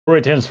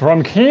Greetings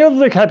from Kiev,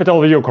 the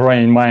capital of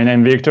Ukraine. My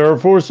name is Victor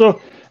Fursov,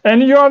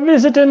 and you are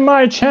visiting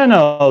my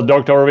channel,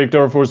 Dr.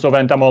 Victor Fursov,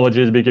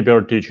 Entomologist,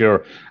 Beekeeper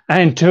teacher.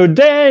 And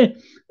today,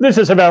 this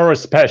is a very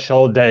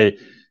special day.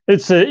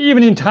 It's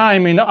evening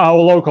time in our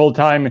local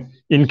time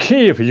in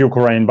Kiev,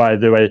 Ukraine, by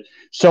the way.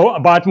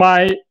 But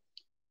my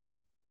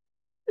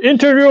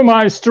interview,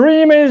 my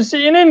stream is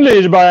in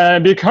English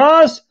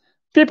because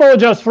people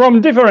just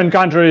from different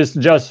countries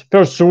just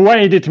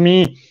persuaded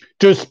me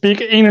to speak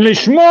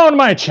English more on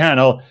my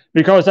channel,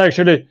 because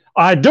actually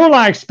I do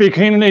like speak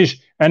English,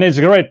 and it's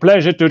a great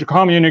pleasure to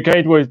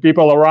communicate with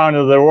people around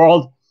the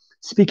world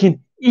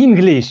speaking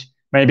English,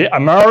 maybe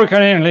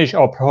American English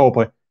or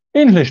proper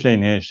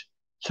English.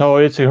 So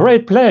it's a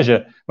great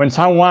pleasure when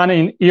someone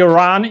in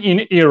Iran,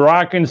 in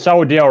Iraq, in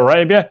Saudi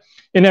Arabia,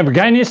 in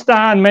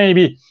Afghanistan,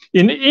 maybe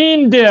in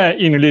India,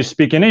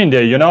 English-speaking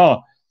India, you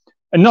know,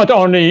 and not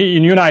only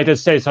in United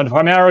States of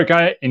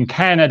America, in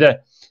Canada,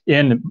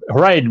 in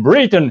Great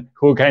Britain,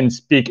 who can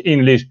speak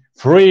English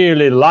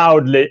freely,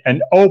 loudly,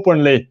 and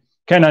openly,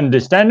 can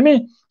understand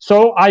me,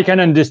 so I can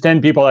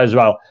understand people as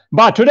well.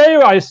 But today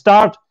I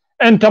start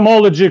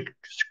entomology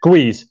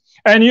quiz.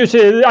 And you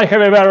see, I have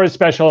a very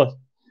special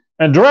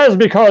dress,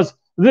 because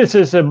this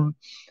is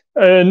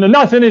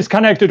nothing is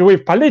connected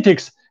with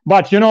politics,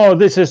 but you know,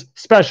 this is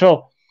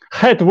special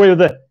hat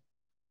with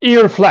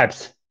ear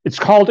flaps. It's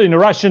called in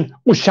Russian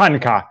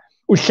ushanka.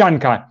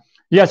 Ushanka.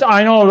 Yes,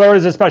 I know there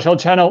is a special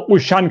channel,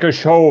 Ushanka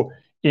Show,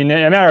 in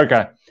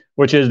America,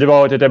 which is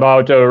devoted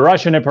about a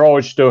Russian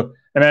approach to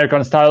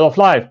American style of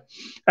life.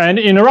 And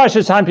in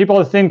Russia, some people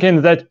are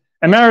thinking that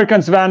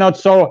Americans were not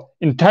so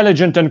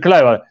intelligent and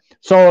clever.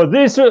 So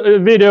this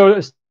video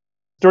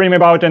stream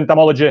about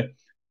entomology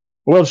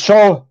will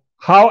show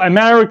how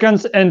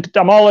Americans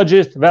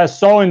entomologists were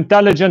so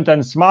intelligent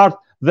and smart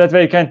that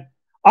they can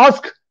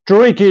ask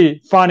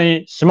tricky,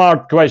 funny,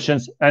 smart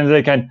questions, and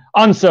they can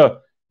answer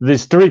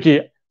these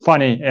tricky,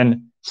 funny,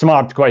 and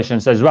smart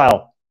questions as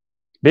well.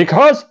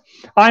 Because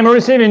I'm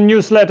receiving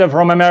newsletter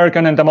from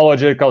American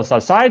Entomological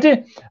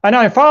Society, and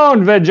I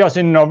found that just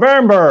in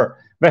November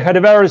they had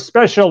a very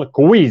special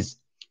quiz,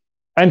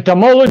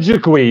 entomology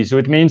quiz,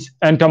 which means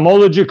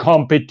entomology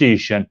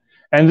competition.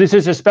 And this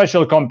is a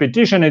special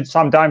competition.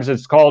 Sometimes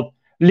it's called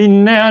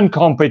Linnean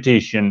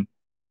competition.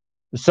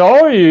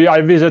 So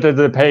I visited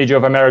the page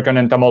of American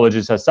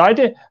Entomology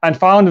Society and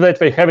found that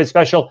they have a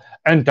special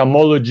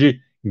entomology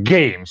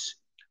games.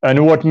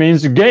 And what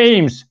means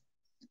games?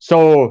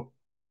 So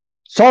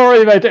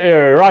sorry that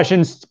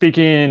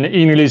Russian-speaking,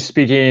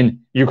 English-speaking,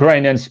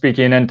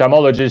 Ukrainian-speaking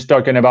entomologists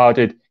talking about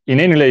it in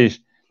English,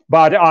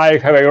 but I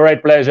have a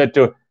great pleasure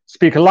to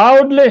speak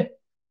loudly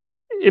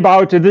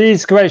about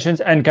these questions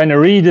and can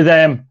read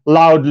them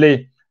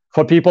loudly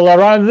for people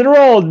around the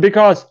world,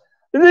 because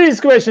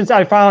these questions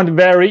I found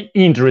very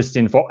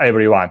interesting for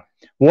everyone.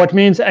 What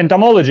means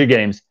entomology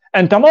games?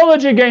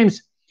 Entomology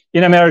games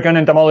in American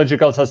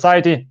Entomological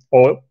Society,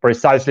 or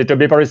precisely to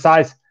be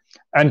precise,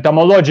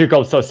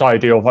 Entomological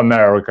Society of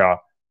America,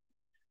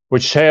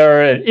 which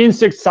share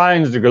insect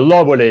science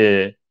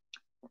globally.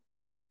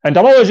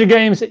 Entomology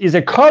games is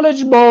a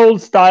college bowl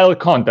style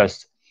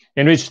contest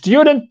in which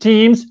student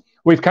teams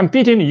with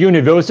competing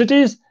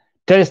universities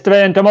test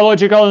their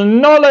entomological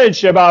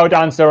knowledge about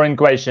answering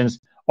questions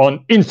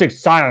on insect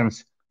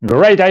science.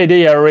 Great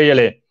idea,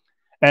 really.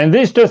 And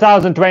this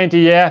 2020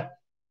 year,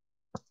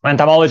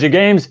 Entomology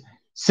Games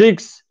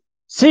seek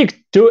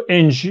to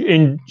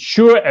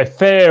ensure a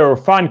fair,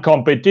 fun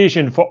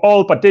competition for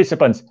all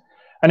participants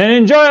and an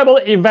enjoyable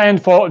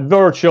event for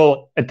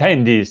virtual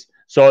attendees.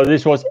 So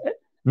this was a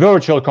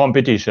virtual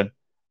competition.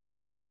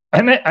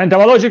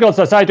 Entomological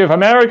Society of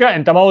America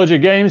Entomology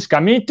Games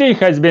Committee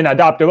has been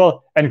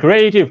adaptable and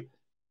creative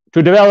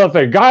to develop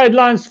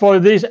guidelines for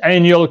this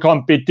annual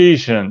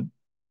competition.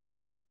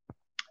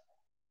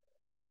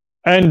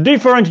 And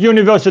different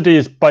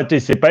universities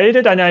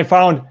participated, and I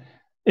found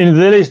in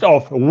the list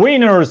of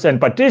winners and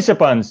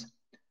participants,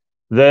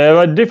 there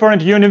were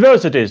different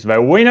universities.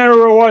 The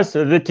winner was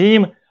the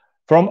team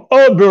from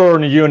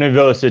Auburn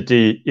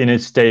University in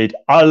its state,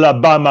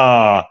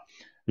 Alabama.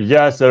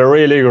 Yes, a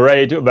really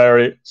great,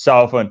 very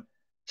southern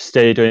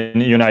state in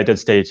the United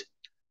States.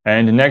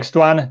 And next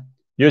one,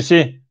 you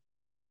see,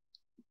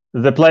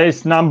 the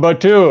place number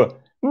 2,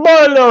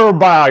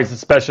 Boilerbugs,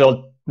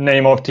 special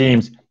name of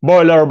teams.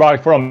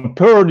 Boilerbug from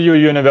Purdue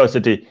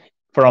University,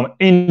 from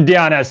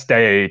Indiana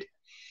State,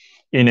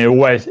 in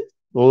West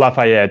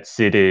Lafayette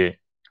City.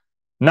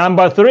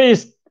 Number 3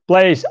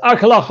 place,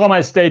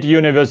 Oklahoma State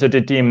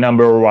University team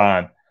number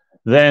 1.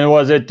 Then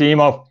was a team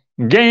of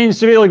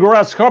Gainesville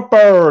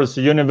Grasshoppers,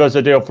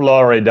 University of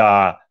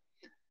Florida.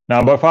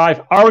 Number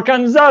 5,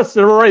 Arkansas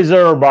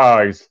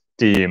Razorbugs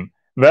team.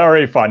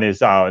 Very funny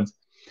sounds.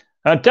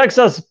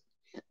 Texas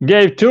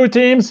gave 2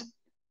 teams.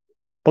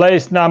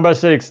 Place number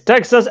 6,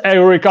 Texas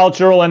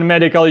Agricultural and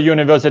Medical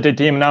University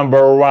team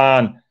number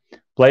 1.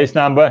 Place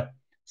number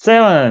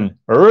 7,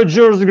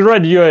 Rutgers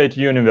Graduate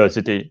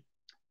University.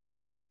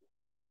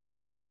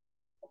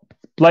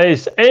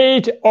 Place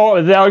 8,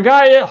 or the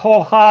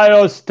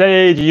Ohio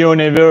State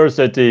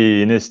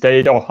University in the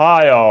state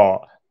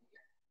Ohio.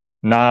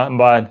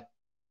 Number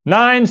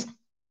 9th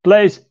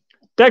place,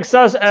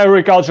 Texas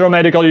Agricultural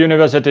Medical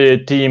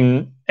University,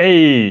 Team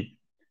A.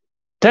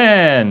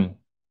 10,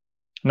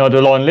 not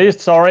a long list,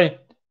 sorry.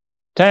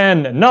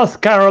 10, North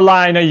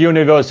Carolina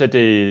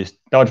University,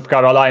 North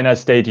Carolina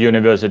State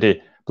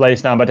University,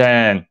 place number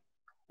 10.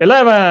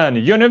 11,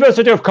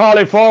 University of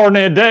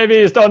California,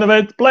 Davis,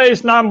 Donovan,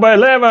 place number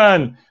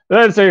 11.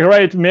 That's a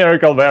great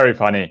miracle, very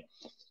funny.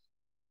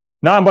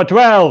 Number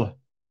 12,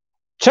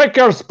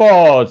 Checker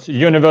Sports,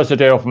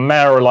 University of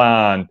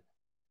Maryland.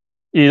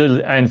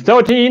 And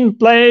 13th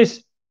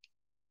place,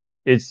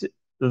 it's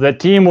the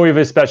team with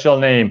a special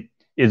name.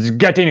 It's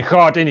getting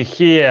hot in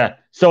here,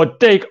 so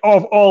take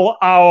off all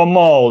our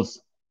molds.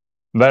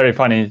 Very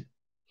funny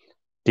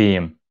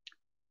team.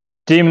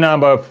 Team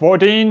number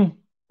 14,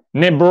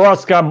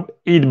 Nebraska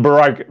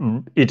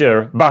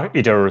Bach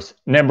Eaters,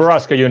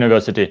 Nebraska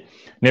University,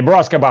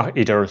 Nebraska Bach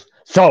Eaters.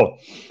 So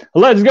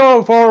let's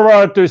go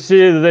forward to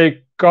see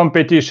the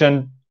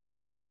competition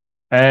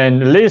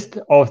and list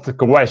of the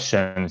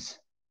questions.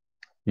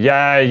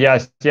 Yeah.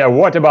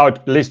 What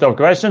about list of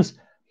questions?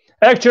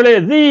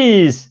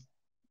 Actually,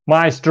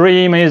 my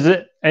stream is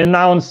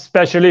announced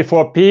specially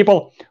for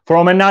people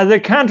from another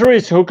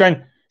countries who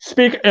can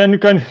speak and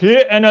can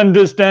hear and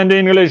understand the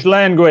English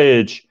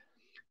language.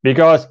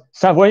 Because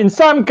in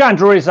some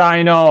countries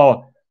I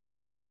know,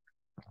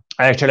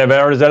 actually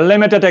there is a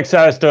limited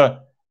access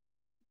to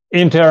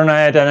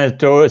internet and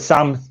to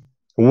some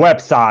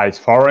websites.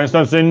 For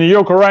instance, in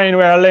Ukraine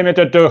we are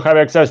limited to have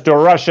access to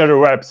Russian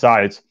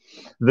websites.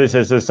 This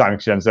is the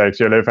sanctions,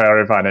 actually,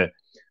 very funny.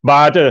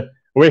 But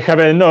we have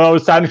no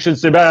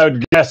sanctions about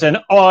gas and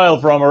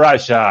oil from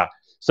Russia.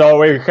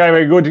 So we have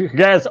a good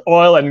gas,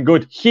 oil, and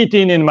good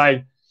heating in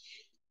my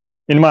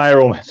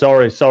room.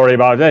 Sorry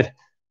about that.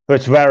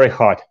 It's very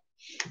hot.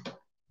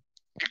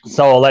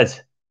 So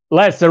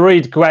let's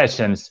read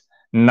questions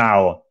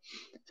now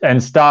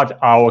and start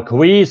our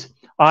quiz.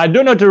 I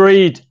will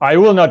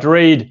not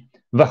read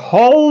the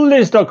whole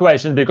list of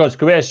questions because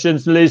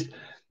questions list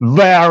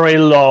very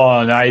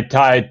long. I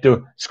tried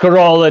to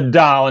scroll it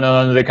down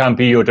on the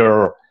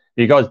computer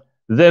because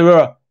there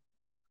were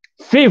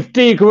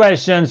 50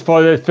 questions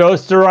for the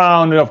first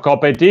round of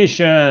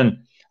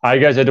competition. I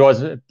guess it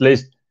was at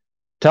least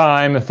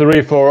time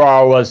 3-4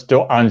 hours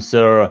to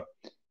answer,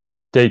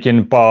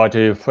 taking part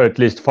of at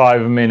least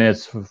 5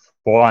 minutes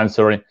for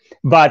answering.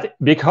 But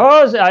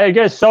because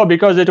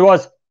it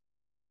was,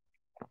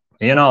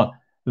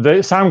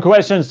 some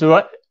questions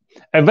were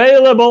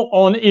available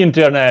on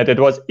internet. It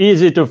was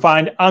easy to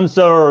find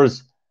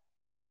answers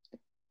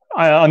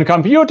on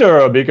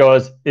computer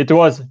because it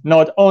was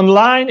not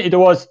online. It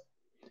was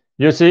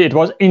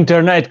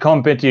internet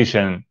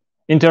competition.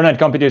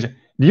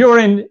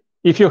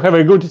 If you have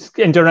a good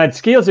internet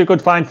skills, you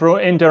could find through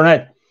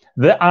internet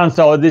the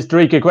answer of these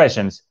tricky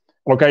questions.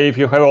 Okay, if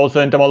you have also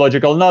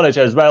entomological knowledge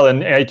as well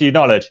and IT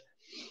knowledge.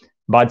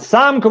 But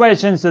some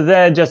questions,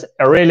 they're just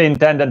really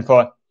intended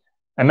for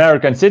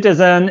American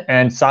citizen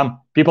and some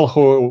people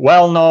who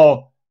well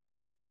know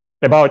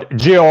about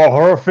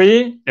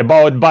geography,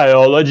 about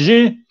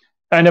biology,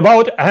 and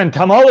about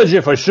entomology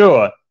for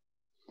sure.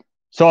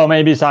 So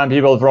maybe some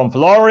people from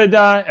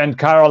Florida and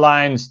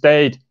Caroline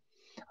State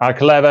are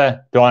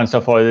clever to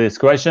answer for these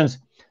questions.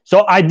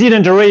 So I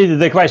didn't read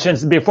the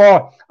questions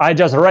before. I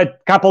just read a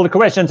couple of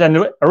questions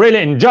and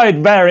really enjoyed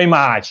very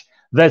much.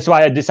 That's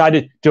why I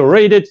decided to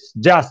read it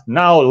just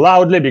now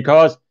loudly,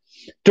 because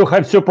to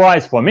have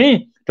surprise for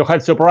me, to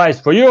have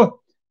surprise for you,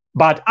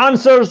 but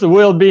answers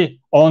will be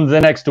on the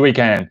next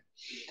weekend.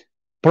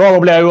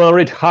 Probably I will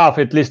read half,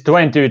 at least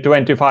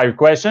 20-25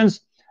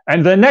 questions,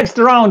 and the next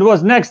round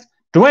was next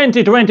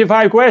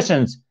 20-25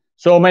 questions.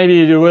 So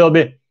maybe it will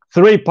be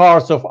 3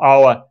 parts of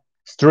our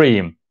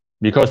stream,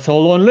 because so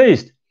long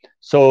list.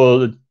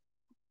 So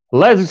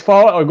let's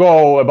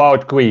go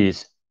about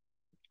quiz.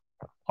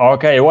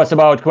 Okay, what's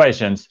about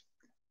questions?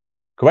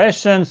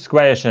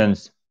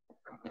 Questions.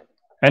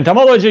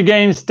 Entomology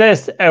games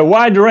test a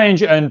wide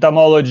range of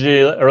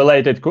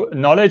entomology-related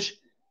knowledge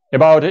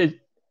about it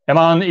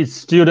among its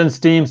students'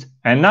 teams,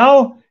 and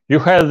now you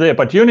have the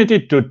opportunity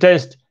to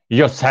test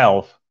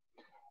yourself.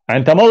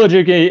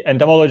 Entomology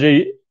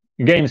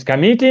Games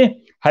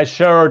Committee has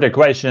shared the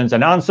questions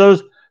and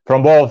answers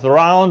from both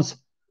rounds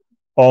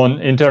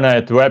on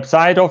internet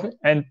website of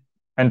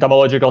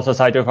Entomological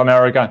Society of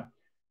America,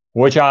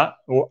 which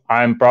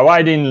I'm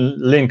providing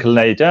link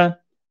later,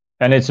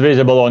 and it's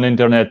visible on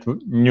internet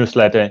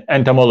newsletter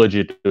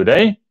Entomology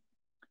Today.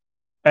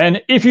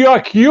 And if you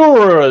are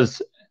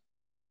curious,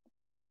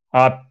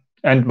 but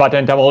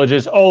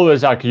entomologists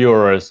always are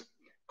curious,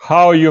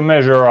 how you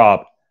measure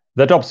up.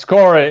 The top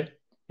score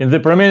in the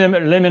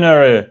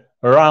preliminary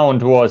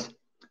round was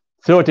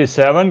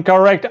 37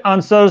 correct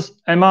answers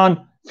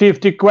among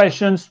 50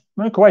 questions.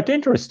 Well, quite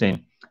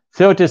interesting.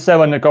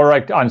 37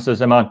 correct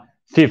answers among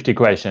 50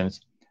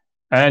 questions.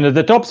 And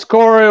the top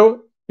score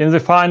in the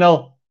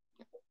final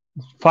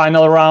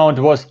round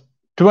was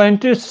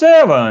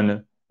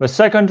 27 The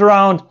second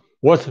round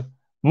was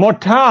more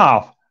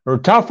tough, or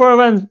tougher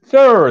than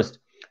first.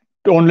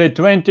 Only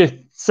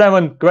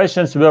 27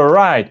 questions were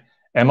right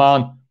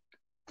among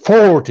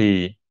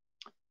 40.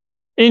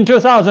 In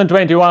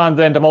 2021,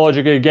 the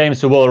entomological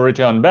games will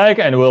return back,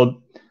 and we're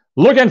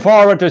looking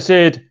forward to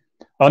see it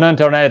on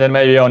internet and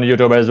maybe on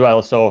YouTube as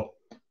well. So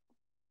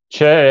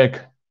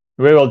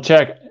we will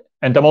check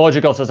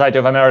Entomological Society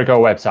of America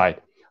website.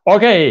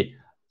 Okay,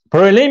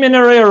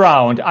 preliminary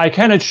round. I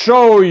cannot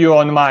show you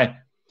on my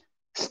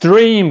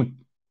stream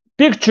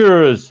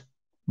pictures,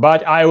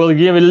 but I will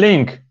give a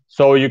link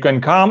so you can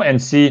come and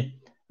see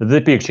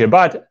the picture.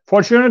 But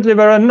fortunately,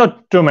 there are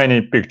not too many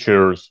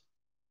pictures.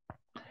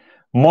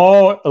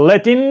 More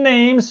Latin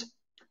names,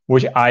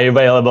 which are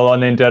available on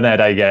the internet,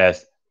 I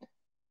guess.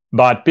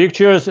 But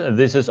pictures,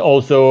 this is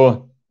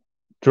also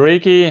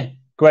tricky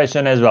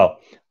question as well.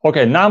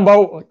 Okay,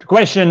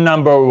 question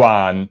number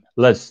 1.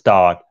 Let's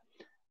start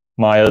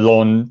my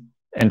long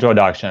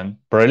introduction.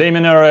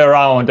 Preliminary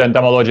round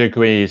entomology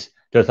quiz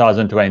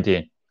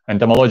 2020,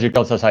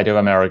 Entomological Society of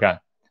America.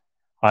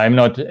 I'm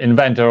not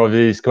inventor of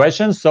these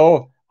questions,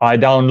 so I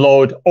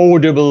download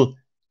audible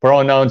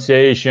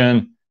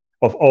pronunciation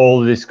of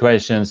all these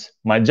questions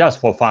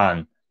just for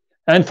fun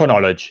and for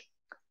knowledge.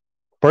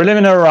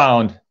 Preliminary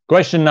round,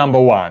 question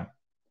number 1.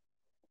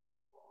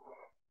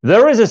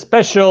 There is a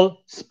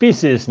special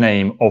species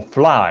name of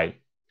fly,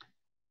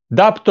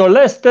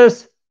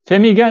 Daptolestes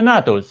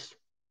femiganatus,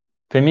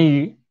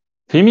 feminategus,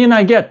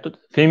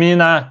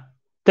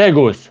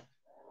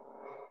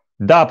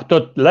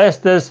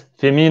 Daptolestes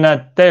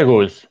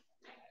feminategus.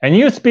 A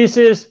new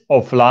species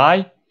of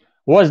fly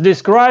was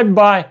described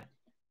by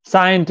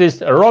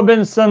scientist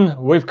Robinson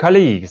with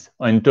colleagues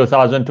in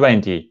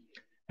 2020,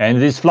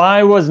 and this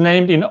fly was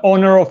named in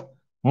honor of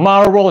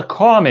Marvel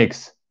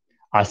Comics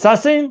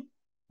assassin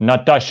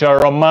Natasha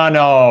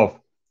Romanoff.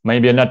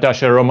 Maybe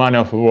Natasha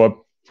Romanoff was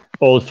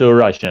also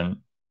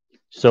Russian.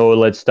 So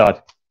let's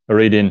start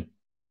reading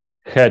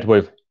head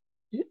with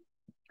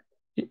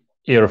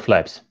ear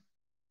flaps.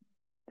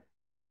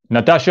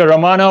 Natasha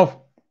Romanoff,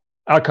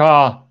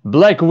 aka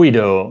Black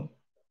Widow.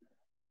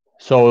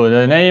 So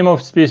the name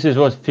of species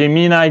was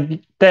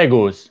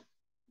Feminategus.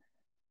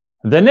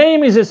 The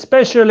name is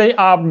especially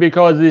apt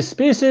because this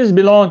species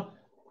belongs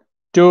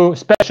to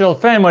special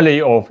family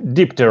of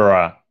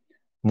Diptera.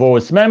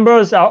 Those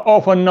members are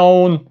often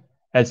known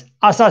as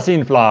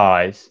assassin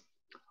flies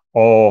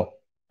or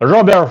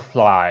robber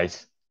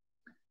flies.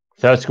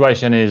 First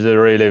question is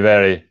really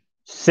very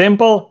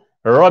simple.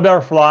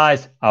 Robber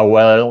flies are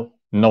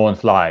well-known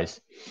flies.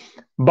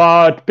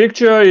 But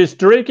picture is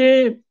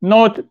tricky,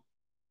 non-common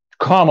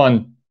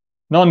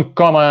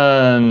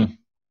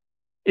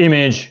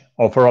image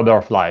of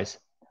robber flies.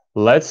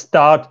 Let's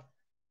start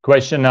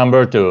question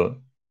number 2.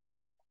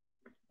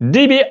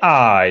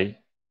 DBI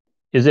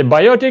is a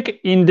biotic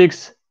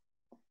index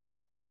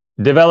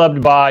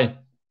developed by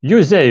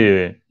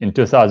ESAUSA in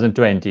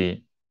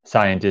 2020.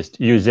 Scientist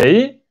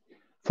ESAUSA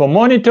for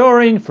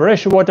monitoring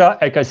freshwater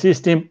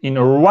ecosystem in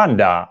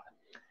Rwanda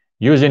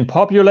using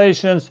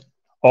populations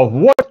of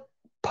what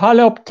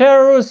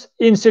Paleopterus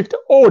insect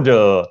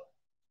order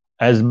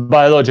as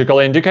biological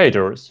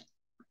indicators.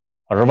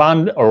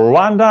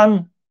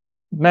 Rwandan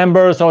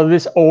members of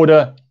this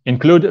order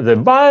include the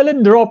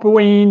violet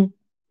dropwing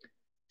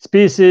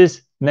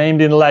species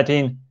named in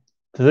Latin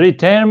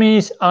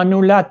Tritermis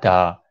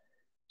annulata,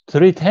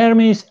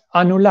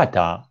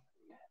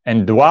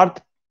 and dwarf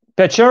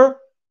pitcher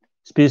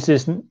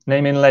species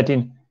named in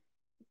Latin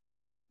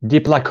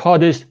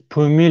Diplacodis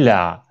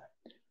pumila,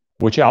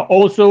 which are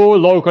also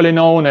locally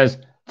known as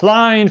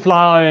flying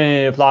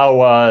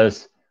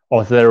flowers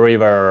of the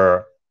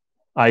river.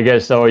 I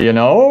guess so you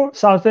know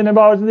something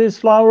about these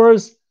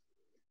flowers.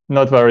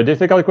 Not very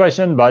difficult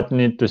question, but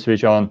need to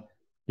switch on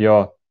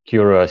your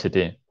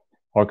curiosity.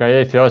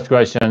 Okay, first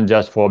question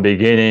just for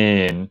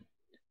beginning.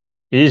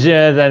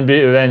 Easier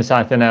than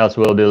something else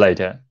will be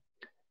later.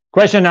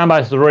 Question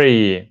number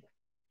 3.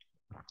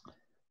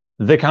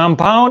 The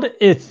compound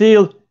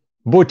ethyl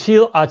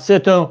butyl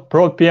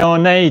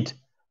acetopropionate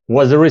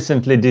was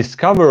recently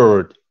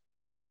discovered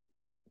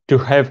to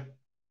have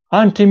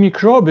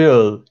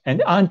antimicrobial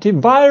and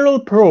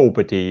antiviral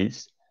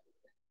properties,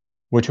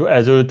 which,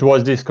 as it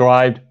was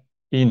described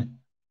in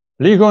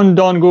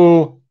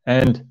Ligondongu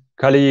and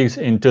colleagues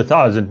in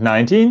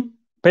 2019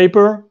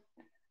 paper,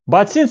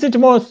 but since it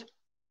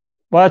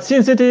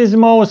is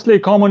mostly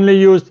commonly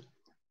used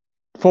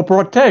for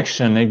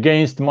protection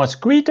against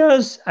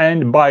mosquitoes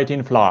and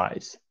biting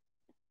flies,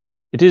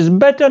 it is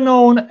better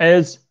known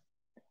as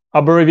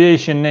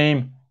abbreviation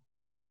name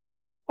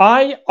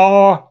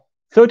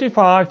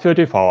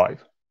IR3535.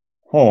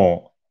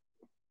 Oh,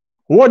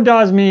 what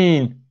does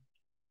mean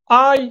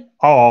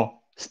IR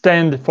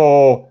stand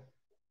for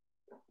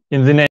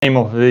in the name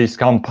of this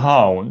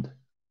compound?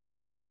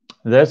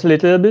 That's a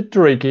little bit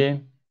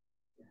tricky.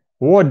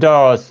 What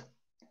does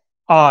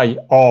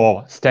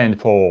IR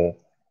stand for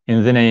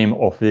in the name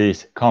of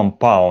this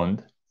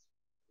compound?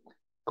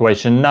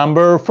 Question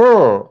number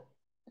 4.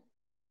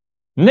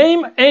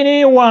 Name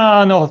any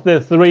one of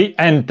the 3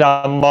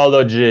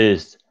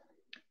 entomologists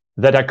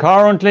that are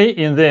currently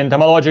in the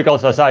Entomological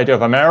Society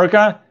of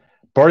America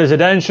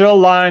presidential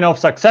line of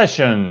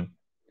succession,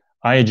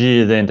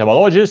 i.e. the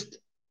entomologist,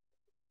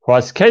 who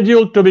are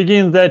scheduled to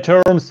begin their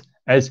terms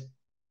as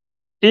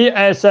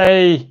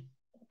ESA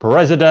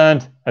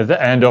president at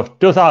the end of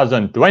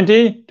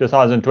 2020,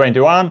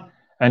 2021,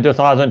 and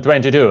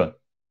 2022.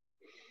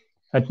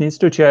 It needs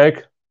to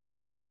check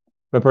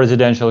the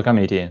presidential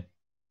committee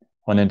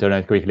on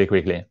internet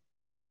quickly.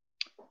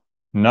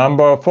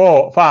 Number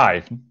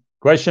 5.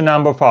 Question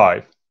number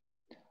 5.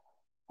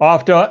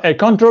 After a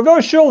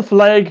controversial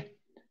flag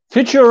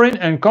featuring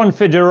a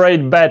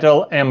Confederate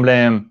battle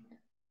emblem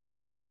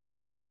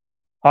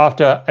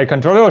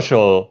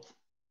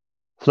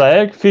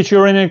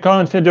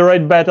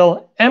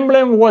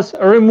was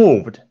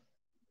removed.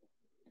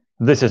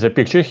 This is a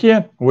picture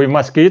here with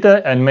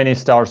mosquito and many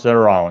stars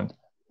around.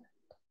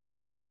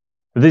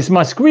 This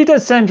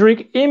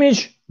mosquito-centric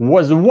image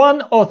was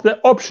one of the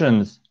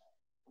options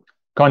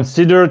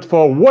considered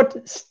for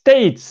what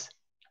state's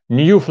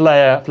new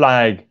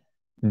flag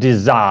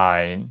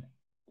design.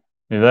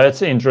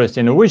 That's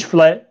interesting. Which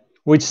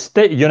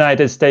state,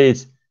 United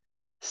States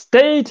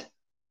state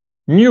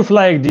new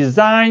flag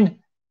design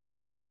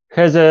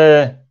has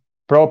a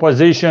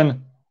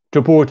proposition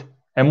to put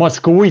a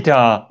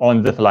mosquito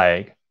on the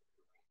flag?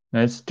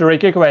 That's a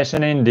tricky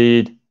question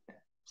indeed.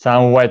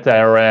 Some wet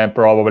area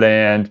probably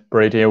and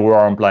pretty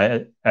warm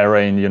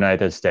area in the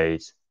United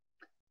States.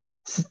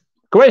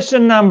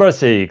 Question number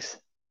 6.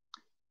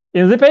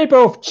 In the paper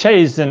of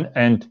Chasen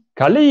and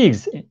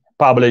colleagues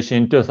published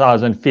in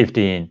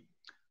 2015,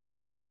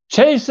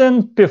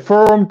 Chasen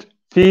performed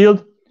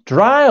field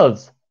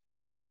trials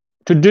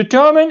to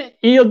determine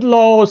yield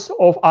loss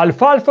of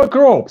alfalfa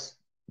crops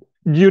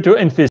due to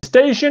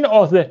infestation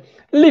of the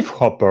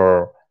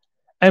leafhopper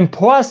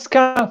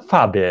Empuasca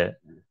fabae.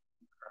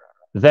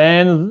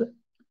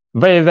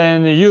 They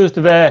then used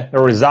the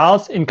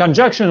results in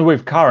conjunction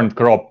with current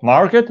crop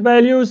market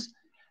values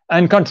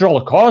and control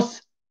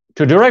costs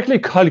to directly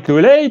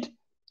calculate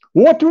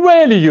what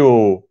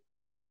value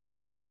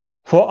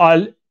for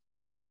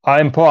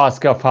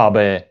Empuasca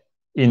fabae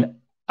in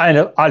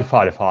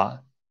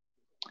alfalfa.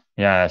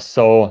 Yes,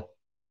 so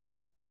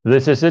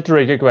this is a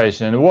tricky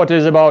question. What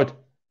is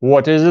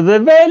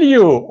the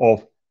value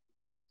of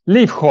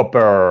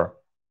leafhopper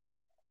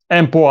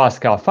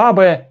Empuasca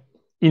fabae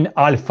in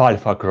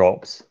alfalfa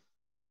crops?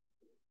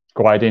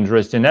 Quite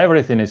interesting.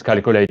 Everything is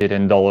calculated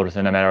in dollars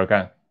in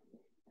America.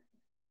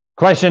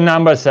 Question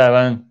number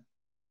 7.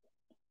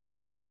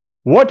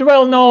 What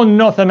well-known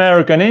North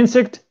American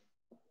insect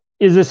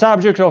is the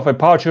subject of a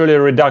partially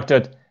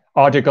redacted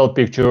article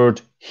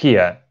pictured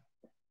here?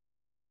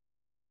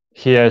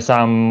 Here are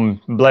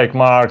some black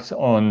marks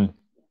on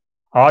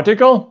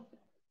article,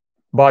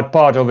 but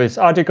part of this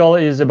article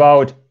is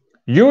about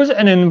use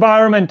an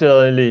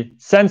environmentally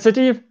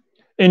sensitive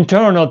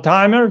internal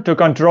timer to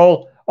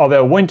control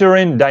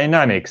overwintering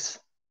dynamics,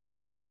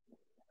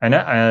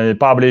 and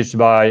published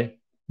by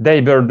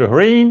David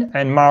Green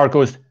and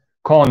Marcus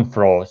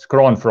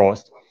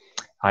Kronfrost.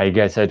 I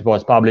guess it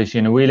was published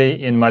in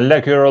Willy in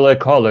Molecular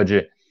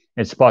Ecology.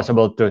 It's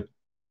possible to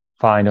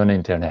find on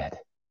internet.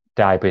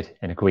 Type it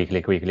and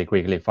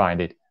quickly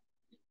find it.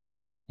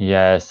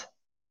 Yes.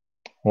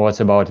 What's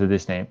about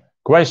this name?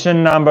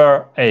 Question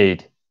number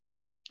 8.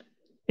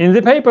 In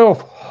the paper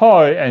of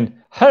Hoy and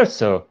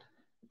Herzog,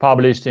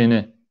 published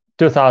in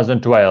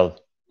 2012,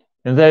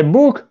 in their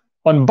book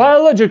on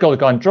biological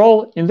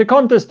control in the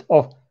context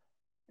of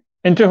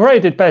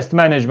integrated pest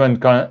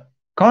management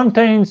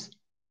contains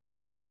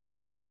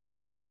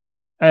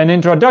an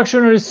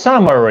introductory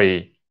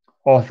summary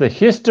of the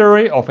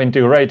history of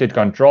integrated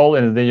control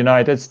in the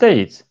United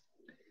States.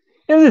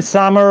 In this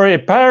summary, a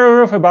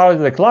paragraph about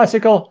the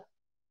classical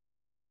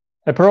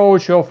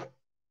approach of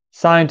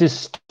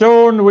scientist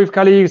Stone with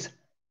colleagues,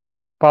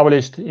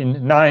 published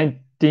in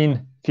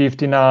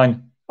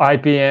 1959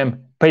 IPM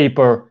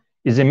paper,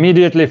 is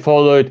immediately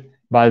followed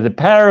by the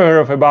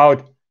paragraph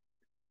about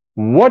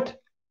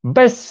what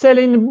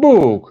best-selling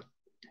book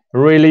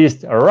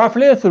released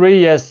roughly 3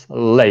 years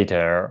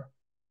later.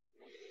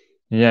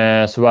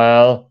 Yes,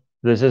 well,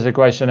 this is a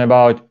question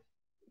about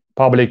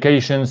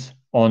publications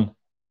on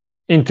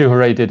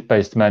integrated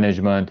pest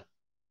management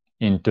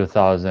in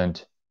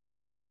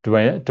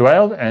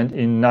 2012 and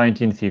in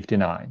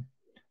 1959.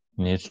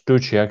 Needs to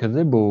check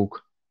the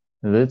book.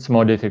 That's a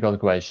more difficult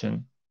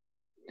question.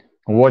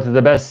 What is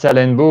the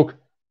best-selling book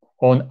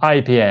on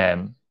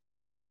IPM?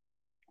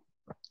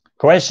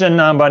 Question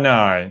number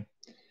 9.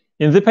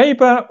 In the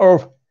paper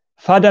of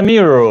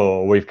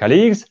Fadamiro with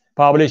colleagues,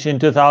 published in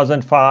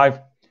 2005,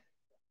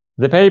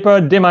 the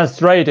paper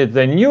demonstrated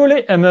the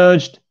newly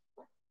emerged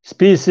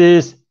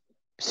species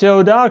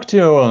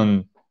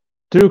Pseudactyon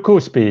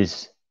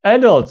tricuspis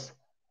adults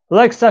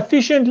lack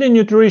sufficiently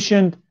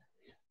nutrition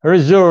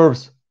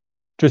reserves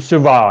to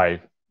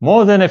survive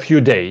more than a few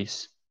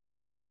days.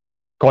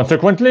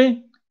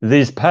 Consequently,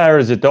 this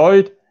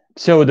parasitoid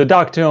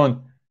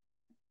Pseudactyon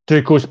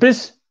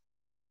tricuspis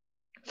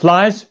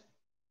flies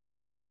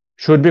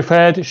should be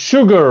fed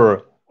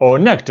sugar or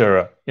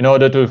nectar in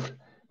order to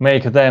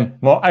make them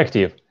more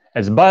active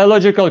as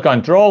biological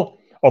control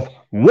of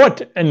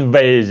what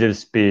invasive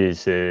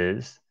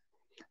species?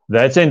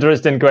 That's an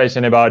interesting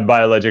question about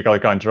biological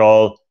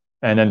control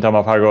and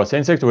entomophagous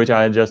insect, which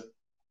I just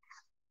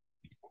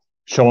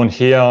shown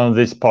here on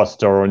this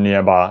poster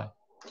nearby,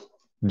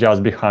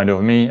 just behind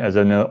of me as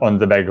on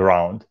the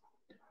background.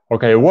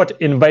 Okay, what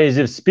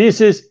invasive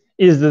species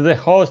is the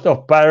host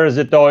of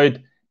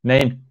parasitoid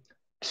named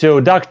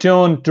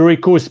Pseudactyon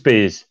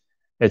tricuspis?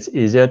 It's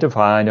easier to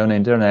find on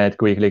internet.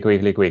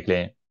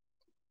 Quickly.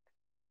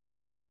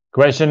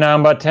 Question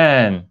number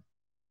 10.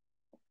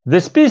 The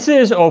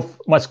species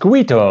of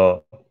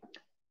mosquito,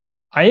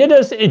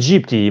 Aedes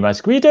aegypti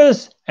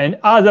mosquitoes and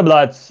other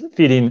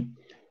blood-feeding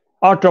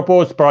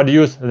arthropods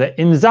produce the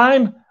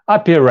enzyme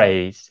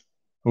apirase,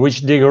 which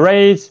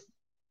degrades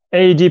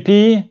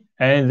ADP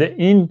and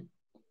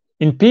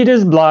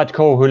impedes blood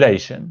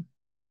coagulation.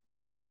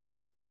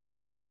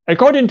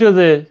 According to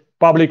the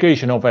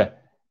publication of a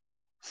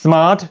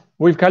SMART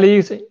with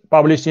colleagues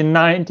published in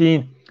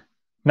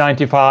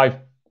 1995,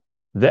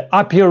 the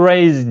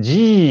apirase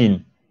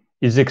gene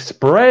is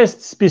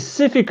expressed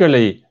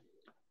specifically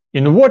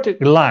in what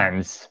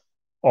glands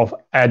of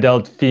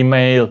adult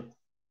female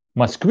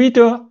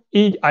mosquito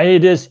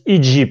Aedes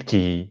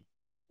aegypti?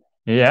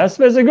 Yes,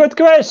 that's a good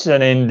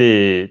question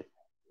indeed.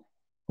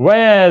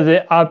 Where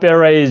the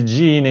apirase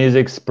gene is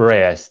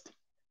expressed,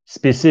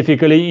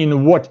 specifically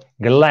in what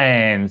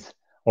glands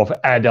of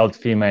adult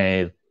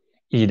female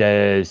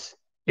Aedes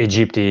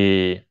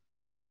aegypti?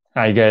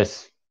 I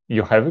guess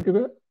you have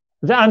the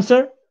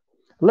answer.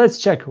 Let's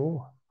check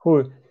who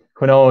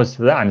knows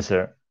the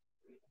answer.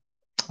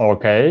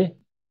 Okay,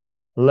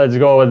 let's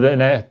go with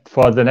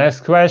for the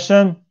next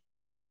question.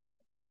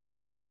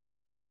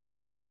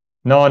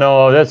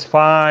 No, that's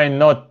fine,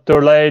 not too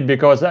late,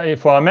 because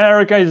for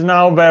America is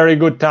now very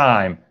good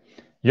time.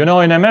 You know,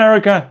 in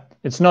America,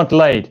 it's not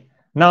late.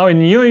 Now in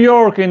New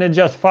York, it's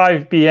just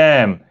 5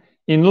 p.m.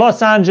 In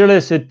Los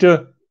Angeles, it's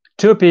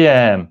 2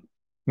 p.m.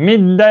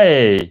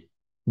 Midday,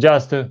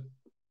 just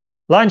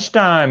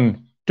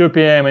lunchtime, 2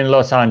 p.m. in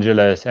Los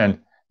Angeles, and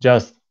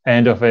just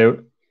end of a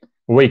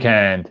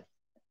weekend.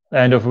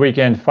 End of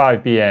weekend,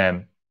 5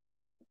 p.m.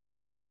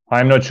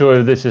 I'm not sure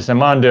if this is a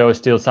Monday or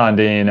still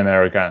Sunday in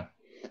America.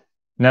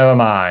 Never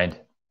mind.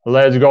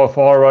 Let's go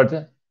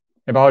forward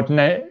about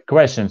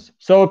questions.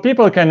 So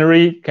people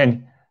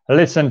can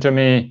listen to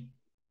me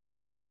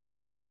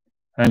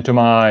and to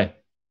my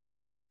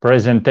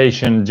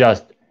presentation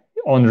just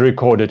on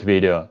recorded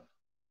video.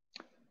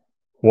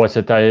 What's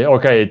it?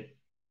 Okay,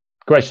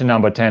 question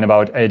number 10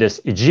 about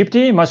Aedes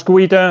aegypti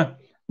mosquito.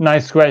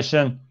 Nice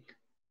question.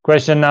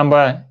 Question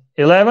number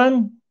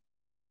 11.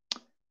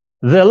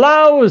 The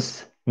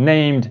louse,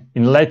 named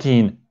in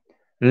Latin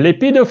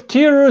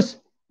Lepidopterus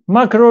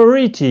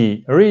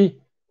macrorini,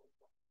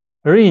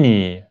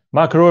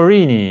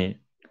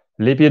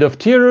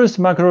 Lepidopterus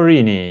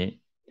macrorini,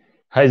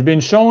 has been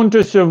shown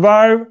to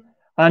survive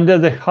under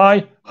the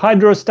high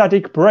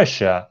hydrostatic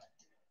pressure,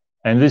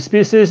 and this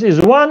species is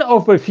one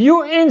of a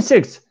few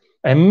insects,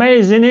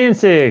 amazing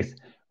insects,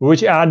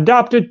 which are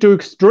adapted to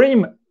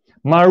extreme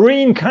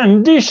marine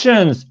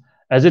conditions,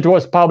 as it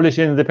was published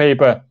in the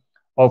paper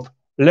of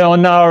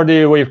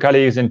Leonardi with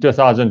colleagues in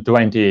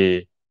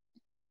 2020.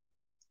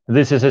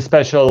 This is a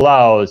special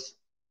louse.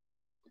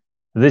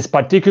 This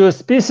particular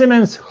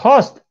specimen's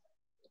host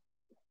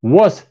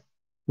was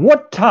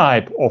what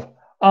type of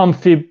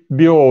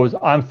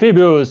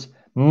amphibious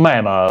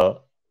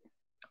mammal,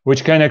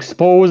 which can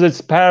expose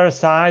its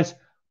parasites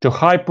to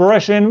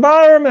high-pressure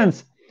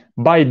environments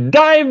by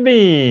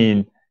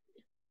diving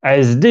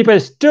as deep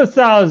as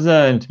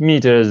 2,000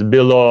 meters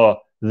below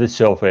the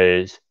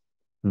surface?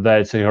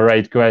 That's a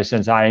great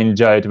question. I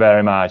enjoyed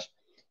very much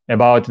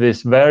about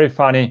this very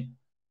funny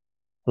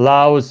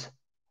louse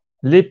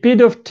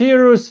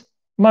Lepidopterus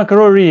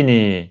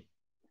macrorini,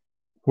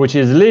 which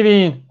is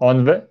living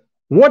on the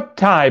what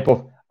type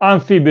of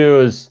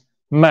amphibious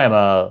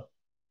mammal,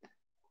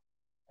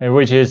 and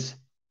which is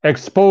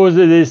exposed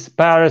these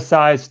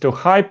parasites to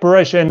high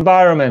pressure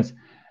environments,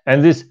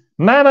 and this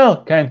mammal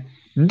can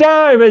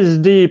dive as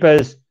deep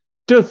as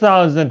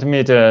 2,000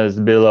 meters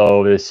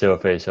below the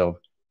surface of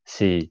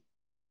sea.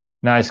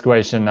 Nice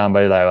question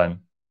number 11.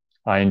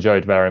 I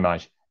enjoyed very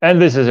much.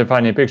 And this is a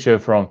funny picture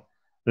from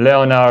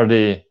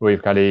Leonardi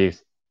with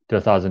colleagues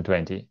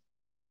 2020.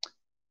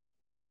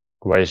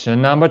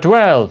 Question number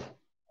 12.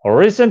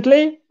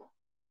 Recently,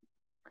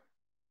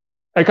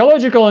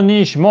 ecological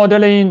niche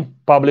modeling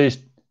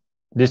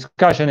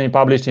discussion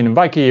published in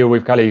Kyiv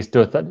with colleagues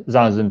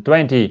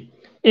 2020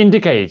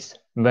 indicates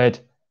that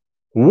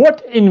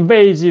what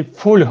invasive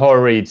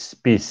fulgurite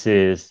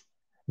species,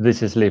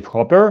 this is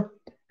leafhopper,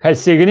 has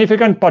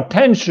significant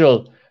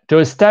potential to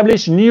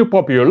establish new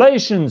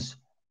populations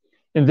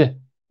in the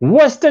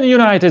western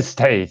United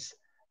States,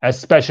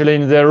 especially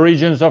in the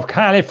regions of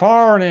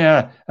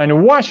California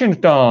and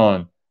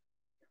Washington,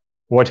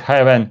 what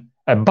have an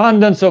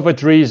abundance of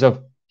trees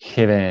of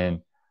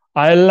heaven,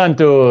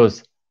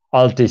 Ailanthus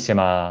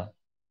altissima.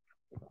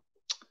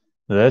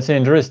 That's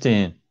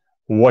interesting.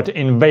 What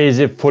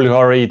invasive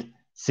fulgurate,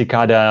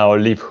 cicada or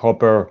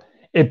leafhopper,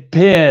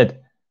 appeared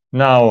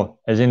now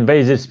as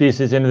invasive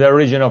species in the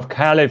region of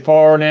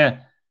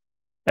California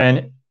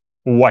and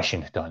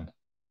Washington.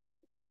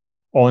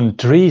 On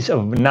trees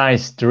of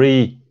nice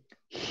tree,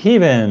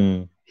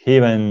 heaven,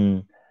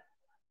 in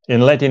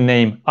Latin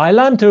name,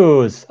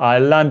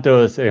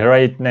 Ailanthus, a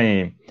great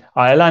name,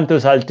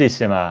 Ailanthus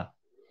altissima.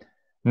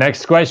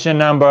 Next question,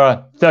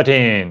 number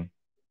 13.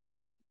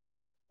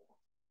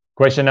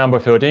 Question number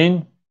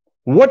 13.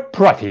 What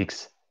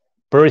prefix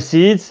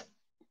precedes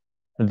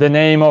the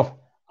name of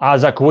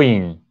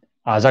azaquin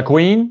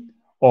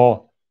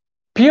or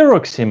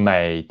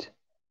pyroximate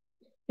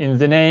in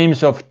the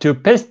names of two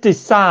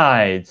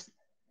pesticides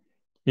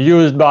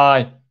used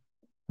by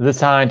the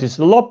scientists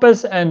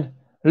Lopez and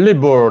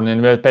Liburn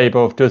in their paper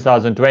of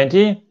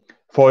 2020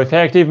 for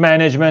effective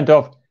management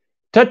of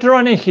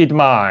tetranechid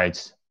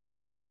mites?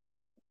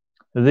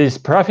 This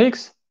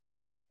prefix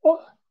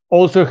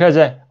also has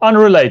an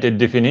unrelated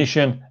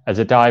definition as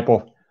a type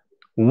of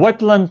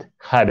wetland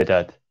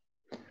habitat.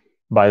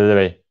 By the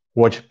way,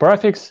 what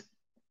prefix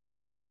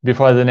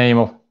before the name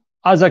of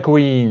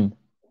azaquin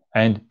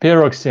and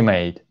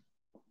pyroximate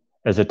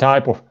as a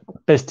type of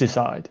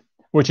pesticide,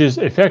 which is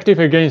effective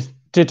against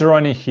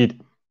tetranechid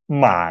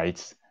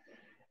mites?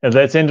 And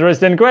that's an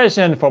interesting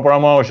question for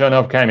promotion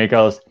of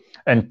chemicals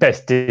and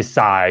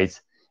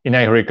pesticides in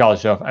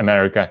agriculture of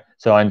America.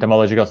 So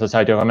Entomological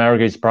Society of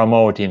America is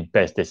promoting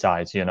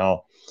pesticides, you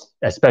know,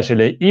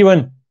 especially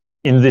even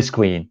in this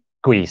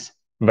quiz,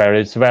 where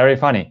it's very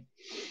funny.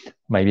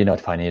 Maybe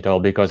not funny at all,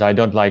 because I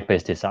don't like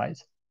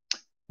pesticides.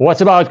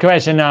 What's about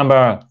question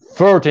number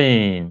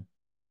 14?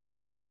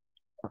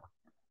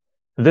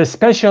 The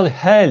special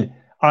Hell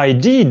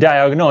ID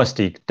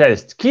diagnostic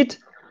test kit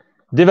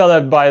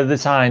developed by the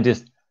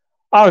scientist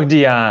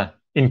Agdia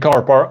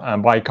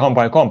Incorporated, by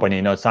company,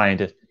 not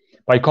scientist,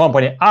 by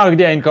company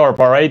Agdia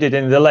Incorporated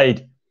in the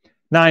late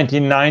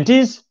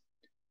 1990s,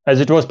 as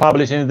it was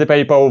published in the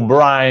paper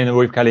O'Brien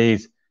with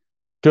colleagues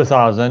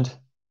 2000,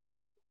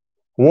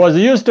 was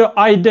used to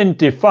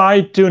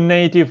identify two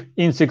native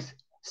insect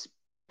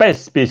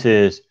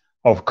species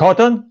of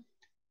cotton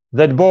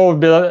that both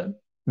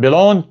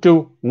belong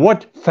to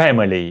what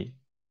family?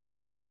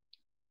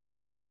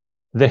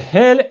 The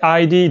Hell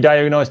ID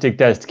diagnostic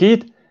test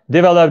kit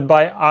developed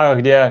by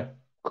Agdia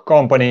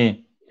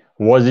company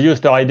was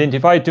used to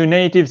identify two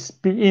native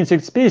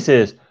insect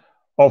species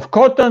of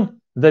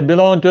cotton that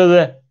belong to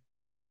the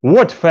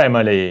what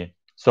family?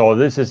 So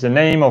this is the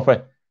name of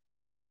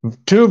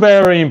two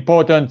very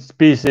important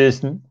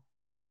species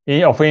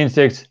of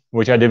insects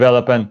which are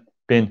developing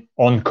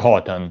on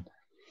cotton.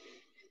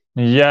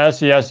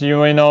 Yes, you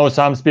may know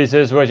some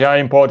species which are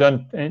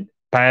important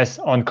pests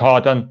on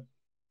cotton.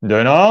 Do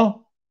you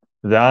know?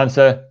 The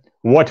answer,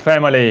 what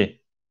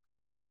family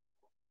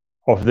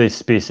of this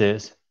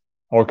species?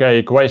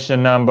 Okay,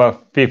 question number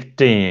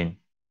 15.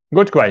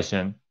 Good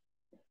question.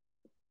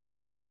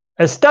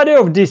 A study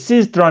of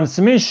disease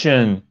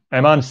transmission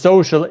among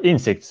social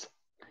insects,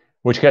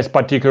 which has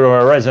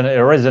particular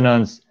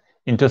resonance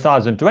in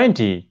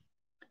 2020,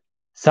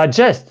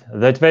 suggests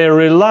that they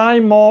rely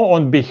more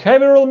on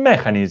behavioral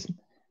mechanisms,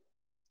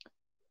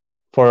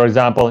 for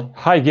example,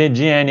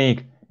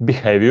 hygienic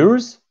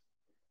behaviors,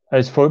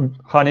 as for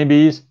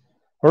honeybees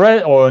or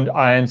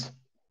ants,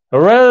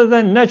 rather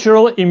than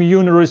natural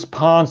immune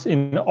response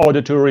in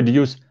order to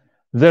reduce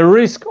the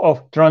risk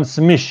of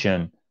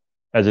transmission,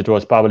 as it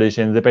was published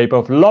in the paper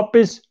of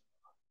Lopez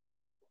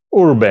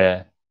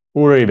Uribe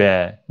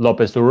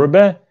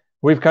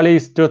with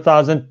colleagues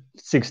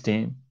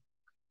 2016.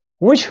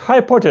 Which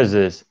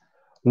hypothesis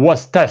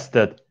was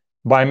tested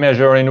by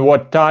measuring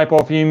what type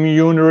of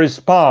immune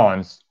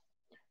response,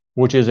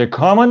 which is a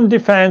common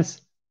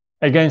defense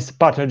against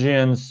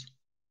pathogens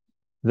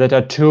that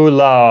are too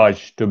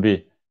large to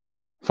be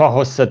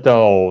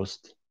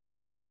phagocytosed?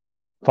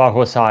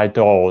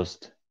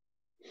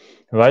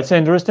 That's an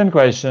interesting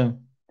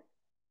question.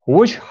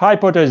 Which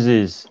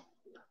hypothesis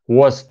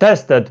was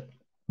tested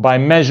by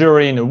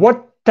measuring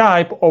what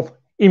type of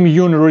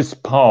immune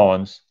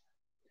response,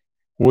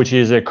 which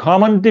is a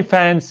common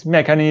defense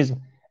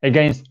mechanism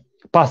against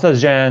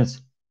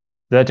pathogens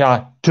that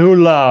are too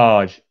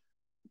large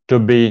to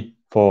be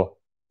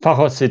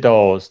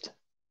phagocytosed?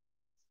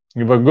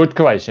 You have a good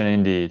question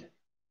indeed.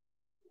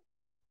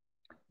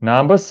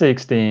 Number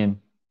 16.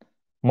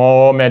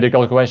 More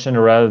medical question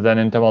rather than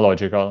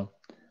entomological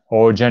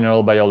or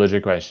general biology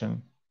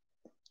question.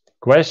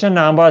 Question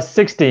number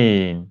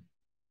 16.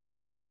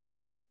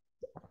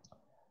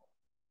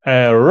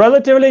 A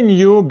relatively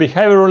new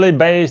behaviorally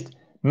based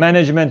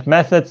management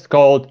method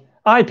called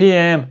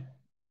IPM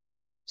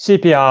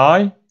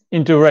CPI,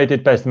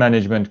 Integrated Pest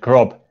Management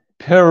Crop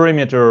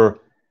Perimeter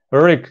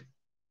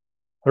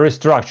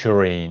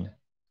Restructuring.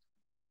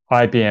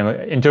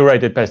 IPM,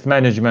 Integrated Pest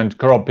Management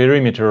Crop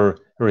Perimeter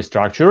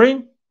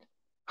Restructuring,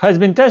 has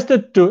been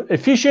tested to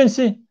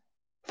efficacy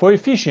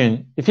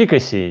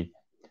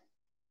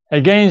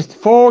against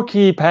 4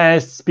 key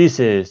pest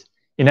species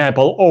in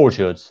apple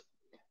orchards,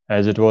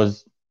 as it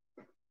was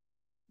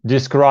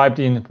described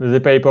in the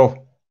paper of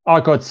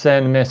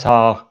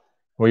Akotsen-Messar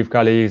with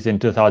colleagues in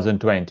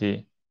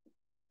 2020.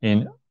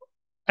 In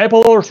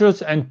Apple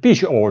Orchards and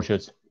Peach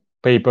Orchards,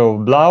 paper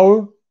of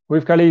Blau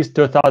with colleagues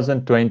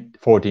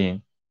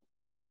 2014.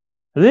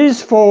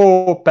 These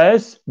four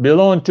pests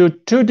belong to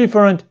two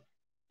different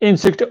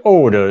insect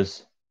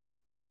orders.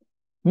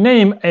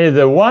 Name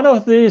either one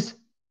of these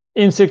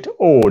insect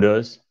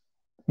orders.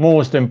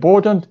 Most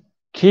important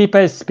key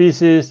pest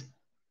species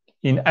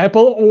in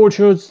apple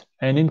orchards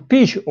and in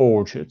peach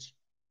orchards.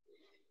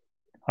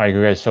 I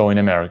guess so in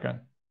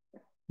America.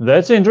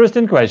 That's an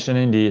interesting question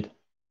indeed.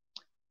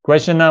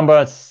 Question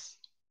number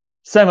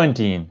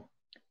 17.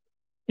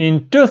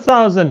 In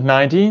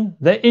 2019,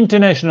 the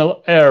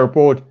international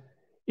airport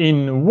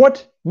in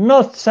what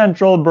North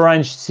Central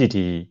Branch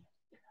city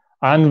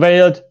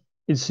unveiled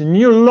its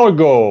new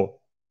logo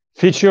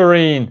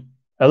featuring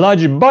a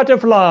large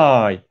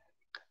butterfly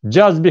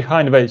just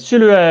behind the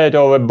silhouette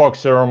of a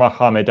boxer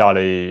Muhammad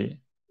Ali?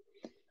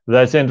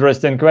 That's an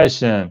interesting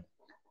question.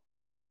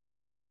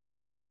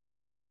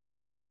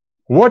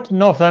 What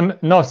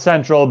North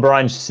Central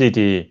Branch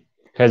city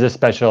has a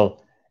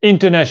special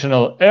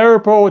international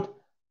airport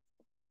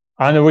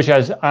and which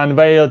has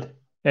unveiled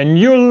a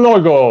new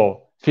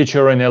logo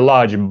featuring a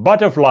large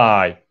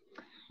butterfly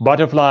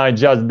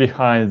just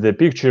behind the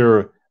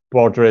picture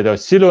portrait or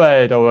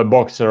silhouette of a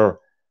boxer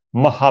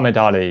Muhammad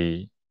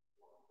Ali?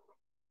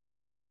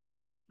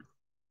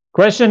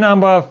 Question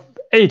number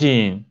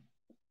 18.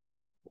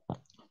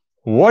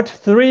 What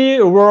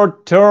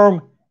three-word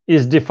term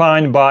is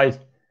defined by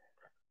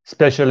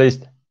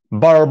specialist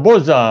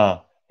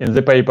Barbosa in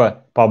the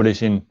paper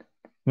published in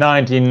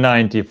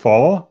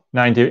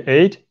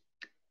 1994-98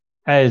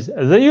 as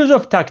the use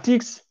of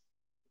tactics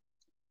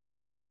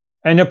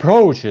and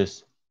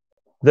approaches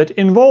that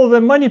involve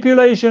the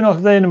manipulation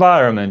of the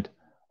environment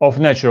of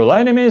natural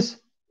enemies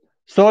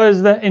so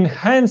as to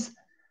enhance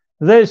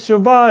their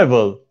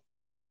survival,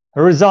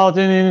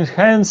 resulting in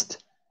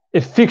enhanced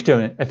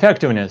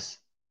effectiveness?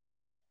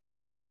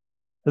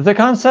 The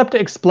concept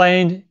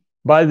explained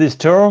by this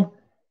term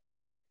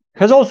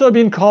has also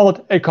been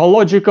called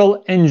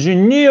ecological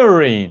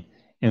engineering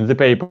in the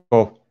paper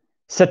of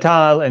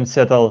Settle and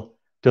Settle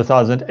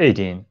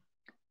 2018,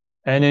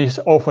 and is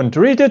often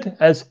treated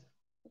as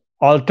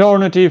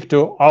alternative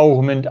to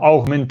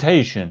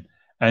augmentation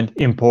and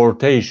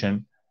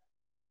importation.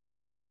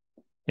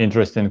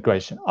 Interesting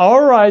question.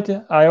 All right,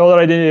 I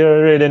already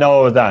really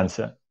know the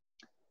answer.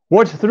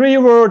 What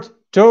three-word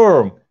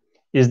term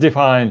is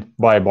defined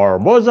by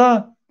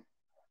Barbosa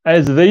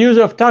as the use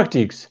of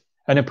tactics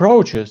and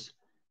approaches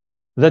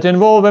that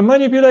involve a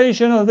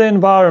manipulation of the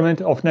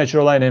environment of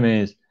natural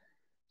enemies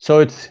so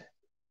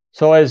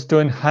as to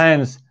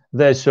enhance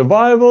their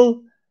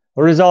survival,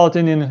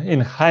 resulting in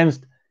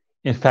enhanced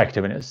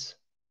effectiveness?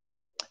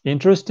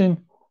 Interesting.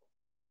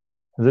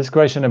 This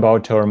question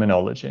about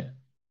terminology.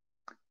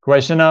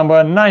 Question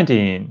number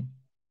 19.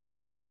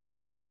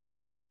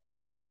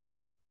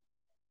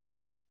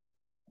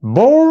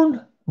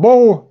 Bourne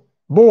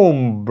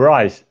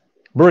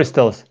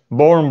bristles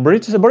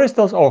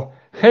or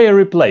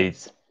hairy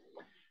plates,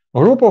 a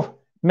group of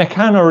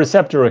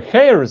mechanoreceptor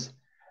hairs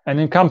and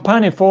in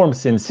companiform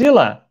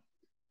cincilla,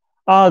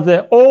 are they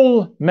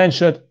all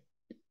mentioned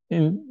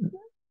in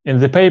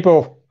the paper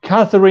of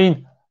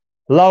Catherine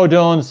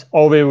Loudon's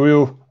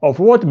overview of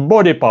what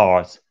body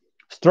parts,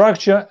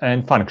 structure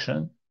and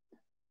function?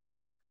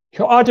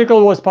 Her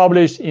article was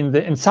published in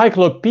the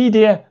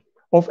Encyclopedia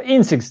of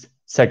Insects,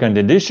 2nd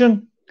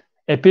edition,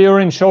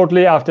 appearing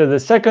shortly after the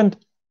section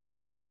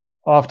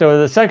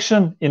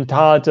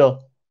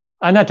entitled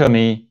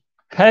Anatomy,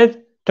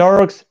 Head,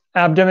 Thorax,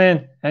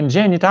 Abdomen and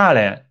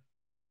Genitalia.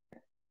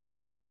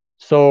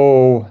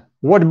 So,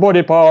 what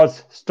body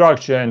parts,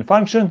 structure and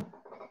function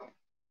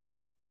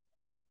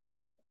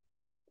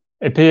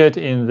appeared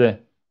in the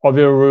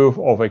overview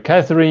of a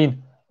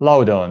Catherine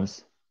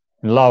Loudon's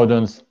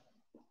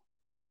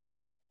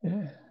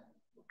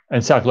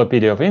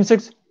Encyclopedia of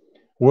Insects,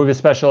 with a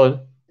special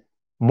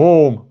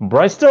bone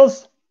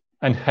bristles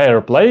and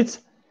hair plates,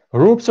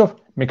 groups of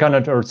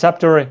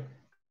mechanoreceptor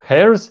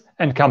hairs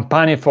and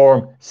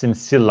companiform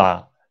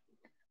cincilla.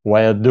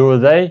 Where do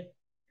they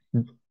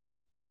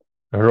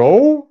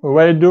grow?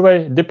 Where do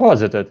they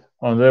deposit it?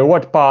 On the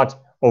what part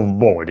of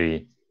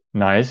body?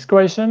 Nice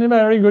question, a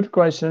very good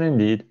question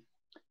indeed.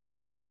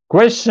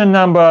 Question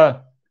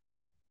number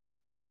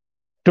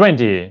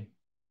 20.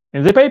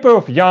 In the paper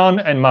of Young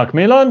and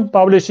Macmillan,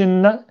 published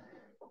in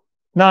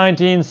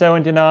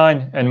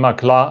 1979, and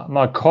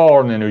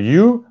McCorn and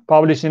Yu,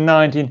 published in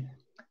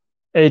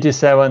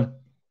 1987,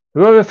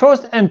 we were the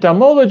first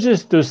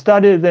entomologists to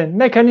study the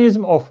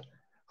mechanism of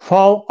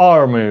fall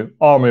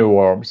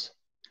armyworms.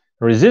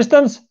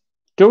 Resistance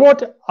to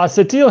what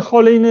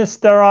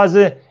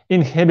acetylcholinesterase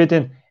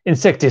inhibiting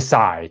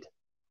insecticide?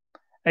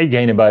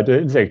 Again about the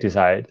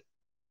insecticide.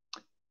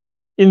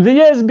 In the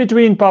years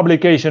between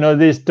publication of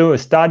these two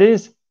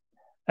studies,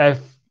 a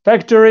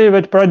factory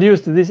that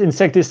produced this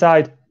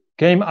insecticide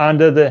came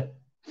under the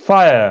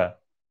fire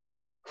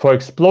for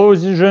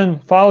explosion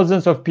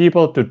thousands of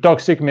people to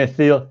toxic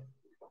methyl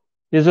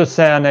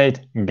isocyanate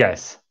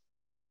gas.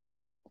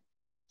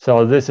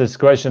 So this is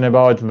question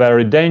about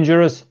very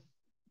dangerous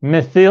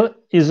methyl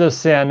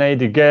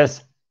isocyanate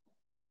gas,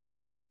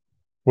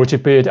 which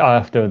appeared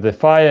after the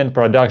fire and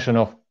production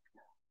of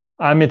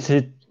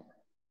amidite.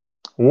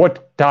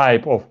 What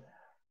type of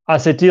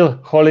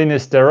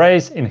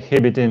acetylcholinesterase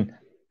inhibiting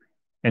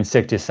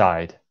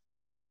insecticide?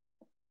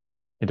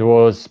 It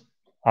was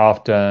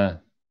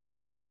after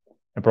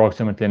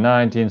approximately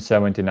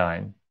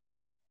 1979.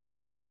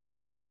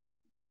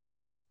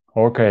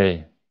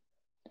 Okay.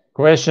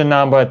 Question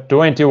number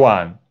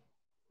 21.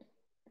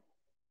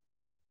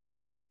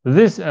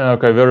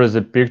 There is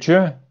a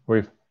picture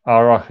with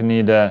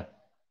Arachnida,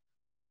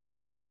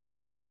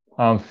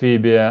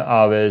 amphibia,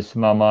 aves,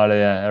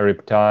 mammalia,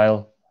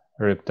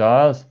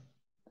 reptiles,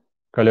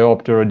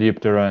 Coleoptera,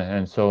 Diptera,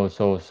 and so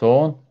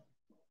on.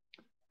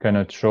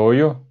 Cannot show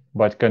you,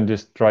 but can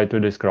just try to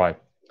describe.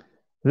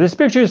 This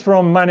picture is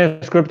from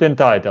manuscript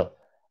entitled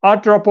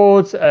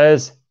Arthropods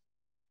as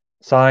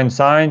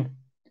Sign,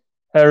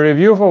 a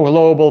review for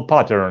global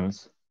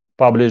patterns,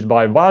 published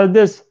by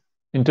Valdez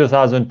in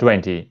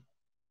 2020.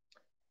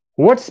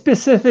 What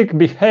specific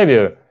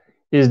behavior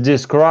is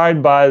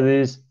described by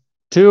these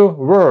two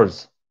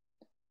words,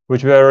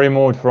 which were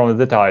removed from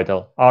the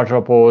title,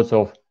 Arthropods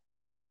of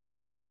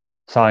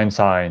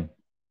Sign,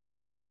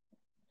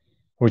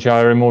 which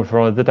are removed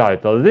from the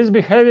title? This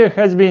behavior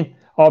has been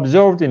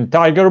observed in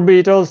tiger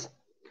beetles,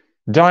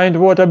 giant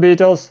water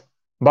beetles,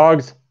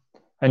 bugs,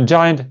 and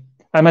giant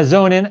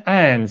Amazonian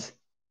ants,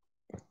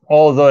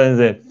 although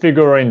the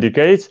figure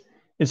indicates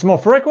it's more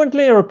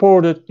frequently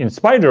reported in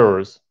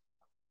spiders.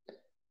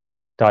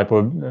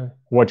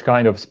 What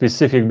kind of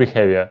specific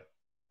behavior?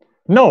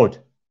 Note,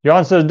 your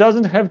answer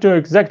doesn't have to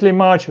exactly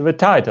match the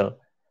title,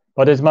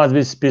 but it must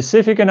be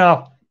specific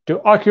enough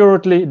to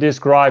accurately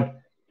describe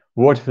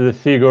what the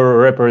figure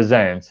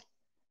represents.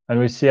 And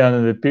we see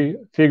on the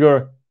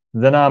figure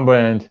the number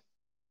and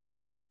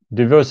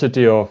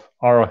diversity of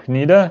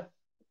Arachnida,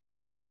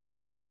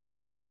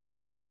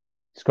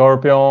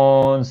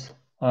 scorpions,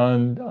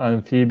 and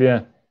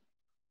amphibia,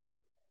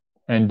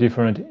 and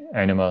different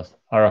animals,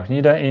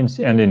 Arachnida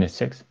and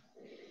insects.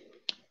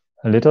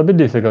 A little bit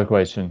difficult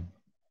question.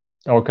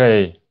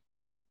 Okay,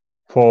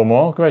 4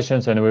 more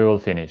questions and we will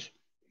finish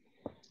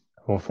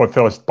for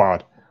first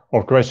part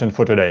of question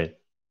for today.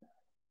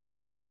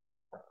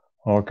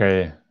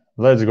 Okay,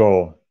 let's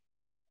go.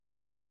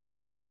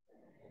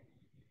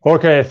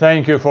 Okay,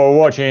 thank you for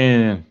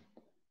watching.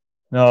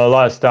 No,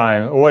 last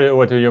time.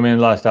 What do you mean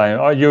last time?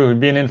 Oh, you've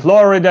been in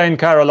Florida and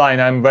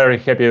Carolina. I'm very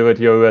happy that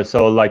you were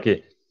so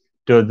lucky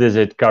to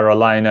visit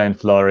Carolina and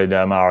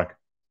Florida, Mark.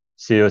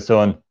 See you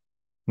soon.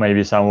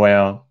 Maybe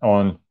somewhere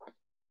on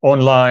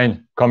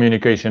online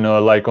communication, or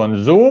like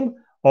on Zoom,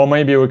 or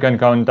maybe we can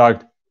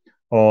contact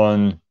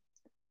on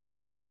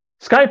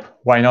Skype.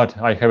 Why not?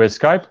 I have a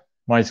Skype.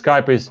 My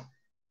Skype is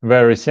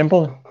very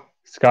simple.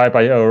 Skype,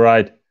 I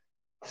write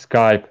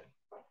Skype.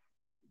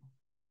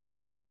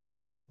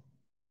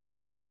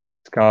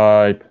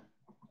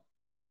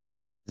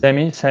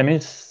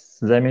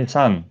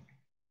 Zemi-san.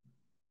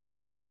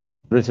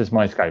 This is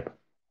my Skype.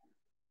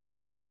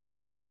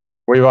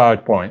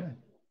 Without point.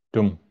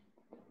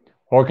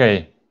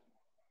 Okay.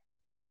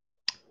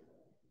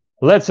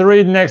 Let's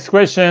read next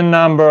question,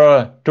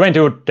 number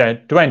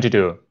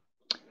 22.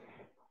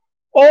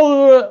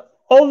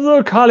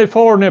 Although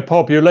California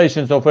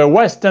populations of a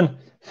western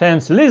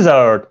fence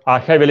lizard are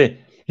heavily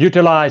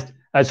utilized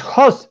as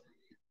hosts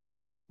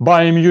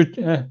by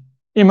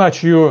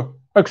immature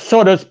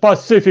Exodus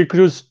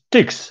pacificus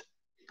ticks,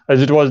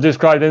 as it was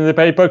described in the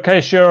paper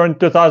Cashier in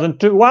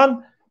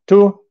 2001,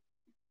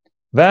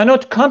 they are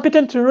not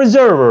competent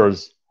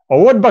reservoirs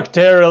of what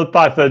bacterial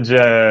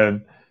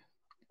pathogen,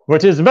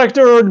 which is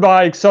vectored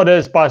by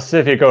Exodus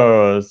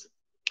pacificus.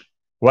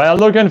 We are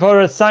looking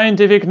for a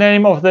scientific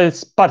name of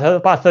this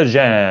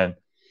pathogen.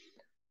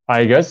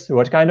 I guess,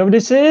 what kind of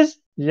disease?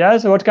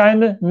 Yes, what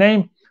kind of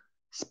name?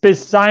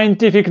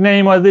 Scientific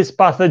name of this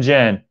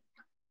pathogen.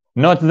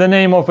 Not the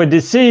name of a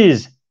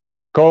disease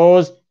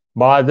caused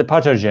by the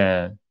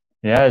pathogen.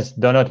 Yes,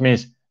 do not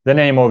miss the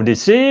name of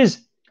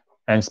disease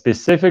and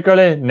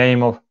specifically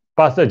name of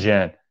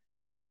pathogen.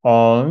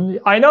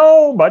 I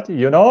know, but if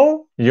you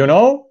know,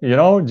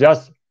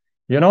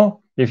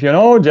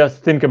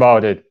 just think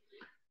about it.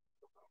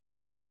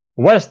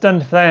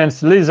 Western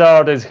fence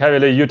lizard is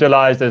heavily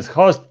utilized as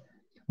host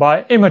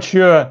by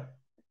immature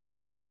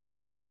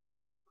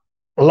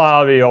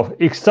larvae of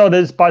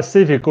Exodus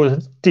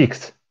pacificus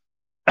ticks.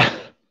 A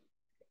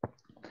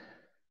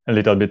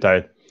little bit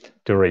tight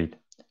to read.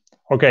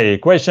 Okay,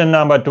 question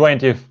number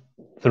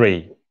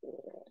 23.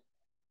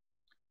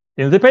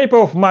 In the paper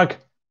of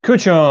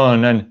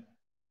McCutcheon and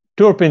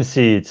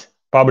Turpin-Seeds,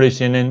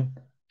 published in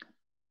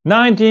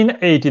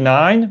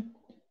 1989,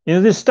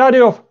 in the study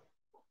of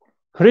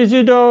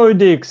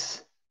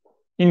Chrysidoides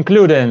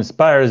includens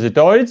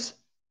parasitoids,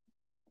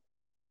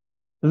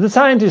 the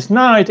scientist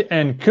Knight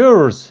and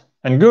Gers,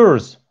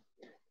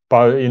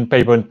 in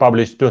paper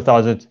published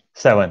 2000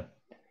 7.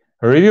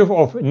 Review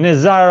of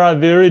Nezzara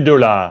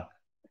viridula,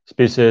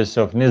 species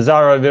of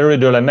Nezzara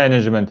viridula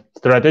management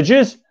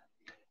strategies.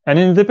 And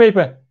in the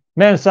paper,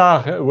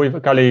 Mensah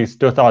with colleagues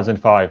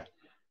 2005.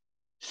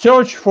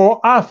 Search for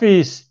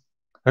Aphids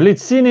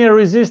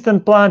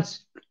Glycinia-resistant plant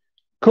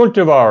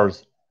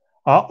cultivars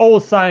are all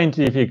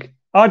scientific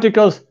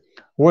articles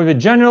with a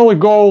general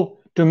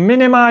goal to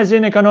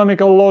minimizing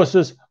economical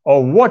losses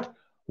of what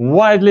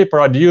widely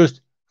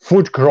produced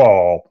food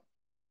crop.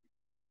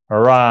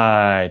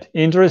 Right,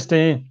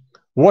 interesting.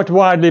 What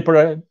widely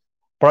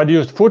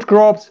produced food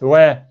crops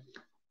where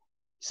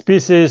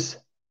species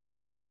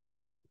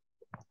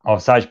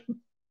of such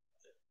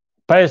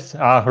pests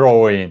are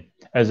growing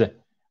as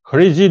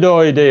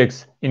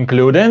Chrysidoidex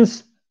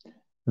includens,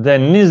 the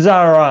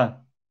Nezzara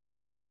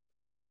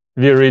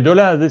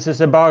viridula, this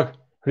is a bug,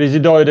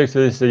 Chrysidoidex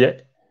is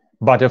a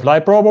butterfly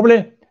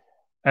probably,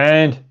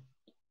 and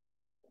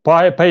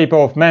paper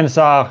of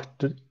Mensah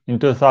in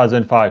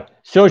 2005,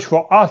 search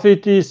for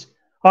Aphids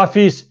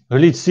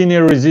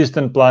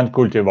Glycinia-resistant plant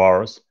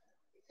cultivars.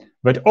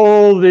 But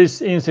all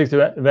these insects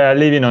were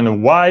living on a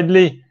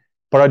widely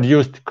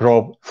produced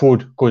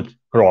food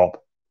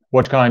crop.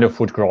 What kind of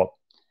food crop?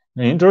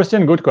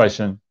 Interesting, good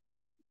question.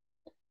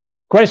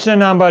 Question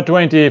number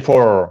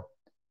 24.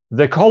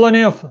 The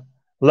colony of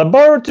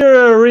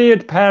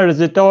laboratory-reared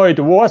parasitoid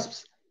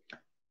wasps,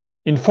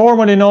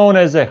 informally known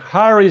as a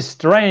Harris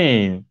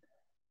strain,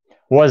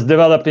 was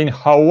developed in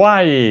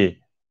Hawaii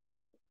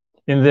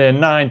in the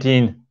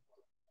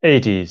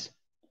 1980s.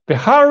 The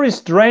Harris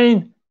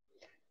strain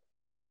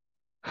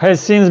has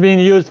since been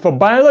used for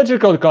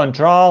biological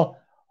control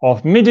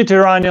of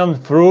Mediterranean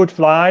fruit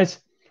flies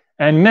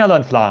and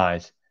melon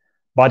flies.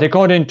 But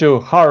according to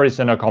Harris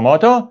and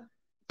Okamoto,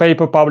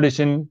 paper published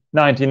in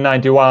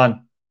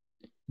 1991,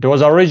 it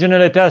was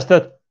originally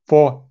tested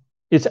for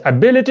its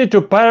ability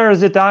to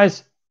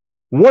parasitize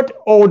what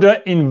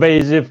order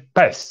invasive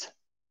pests?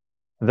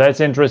 That's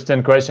an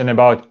interesting question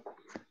about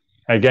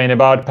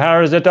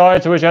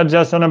parasitoids, which are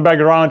just on the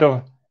background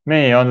of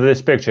me on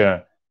this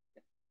picture.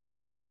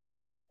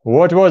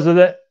 What was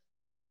the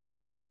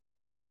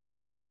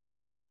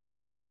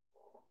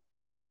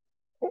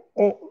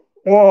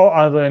or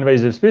other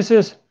invasive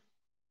species?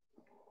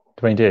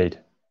 28.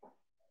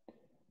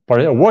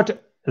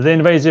 What the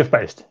invasive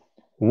pest?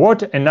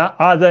 What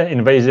another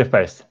invasive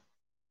pest?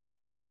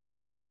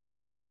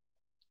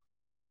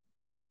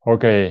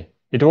 Okay,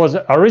 it was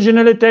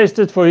originally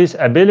tested for its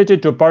ability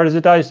to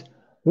parasitize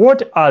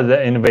what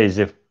other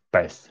invasive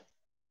pests?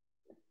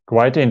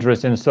 Quite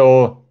interesting.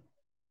 So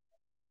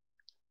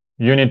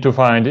you need to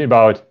find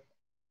about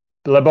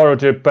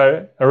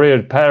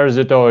laboratory-reared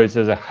parasitoids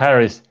as a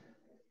Harris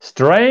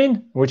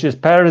strain, which is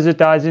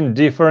parasitizing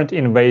different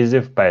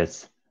invasive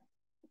pests.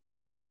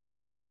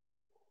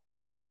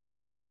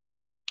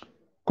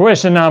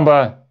 Question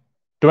number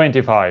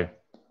 25.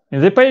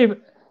 In the paper,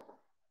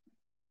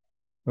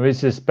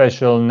 with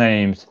special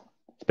names,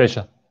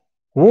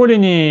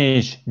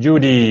 Wulinish,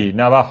 Judy,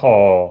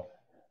 Navajo,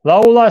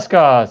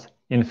 Laulaskas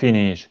in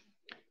Finnish,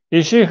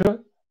 Ishich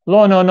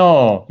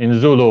Lonono in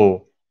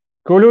Zulu,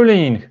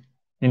 Kululing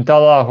in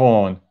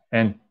Talagon,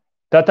 and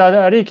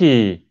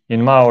Tatariki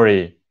in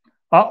Maori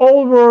are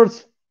all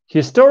words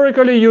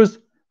historically used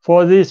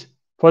for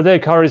their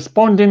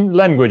corresponding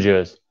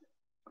languages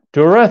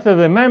to refer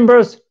the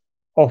members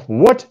of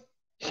what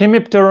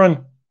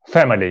hemipteran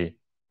family?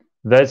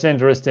 That's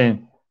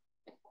interesting.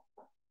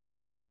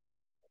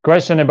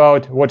 Question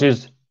about what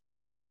is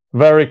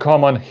very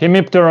common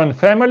hemipteran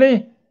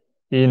family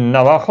in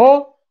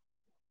Navajo,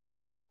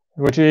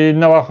 which is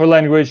Navajo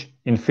language,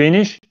 in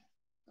Finnish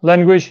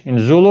language, in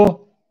Zulu,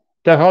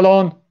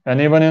 Tagalog,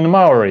 and even in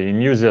Maori in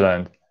New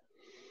Zealand.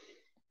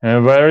 A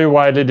very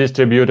widely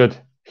distributed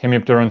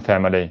hemipteran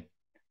family.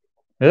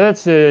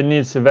 That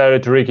needs a very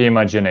tricky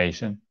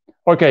imagination.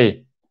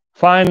 Okay,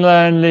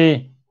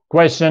 finally,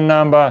 question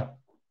number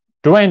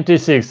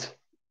 26.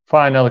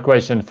 Final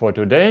question for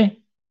today.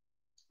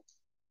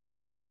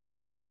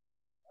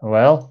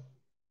 Well,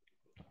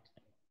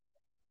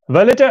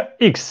 the letter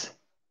X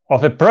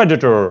of a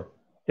predator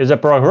is a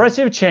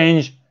progressive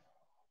change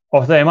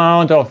of the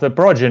amount of the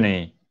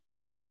progeny.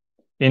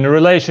 In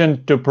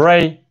relation to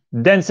prey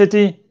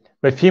density,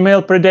 the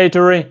female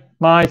predatory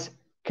mites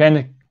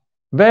can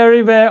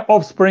vary their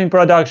offspring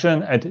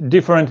production at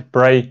different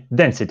prey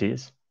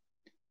densities.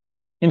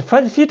 In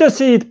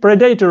phytoseed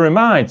predatory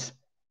mites,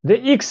 the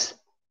X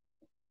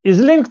is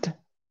linked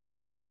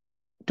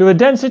to the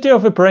density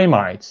of the prey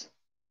mites.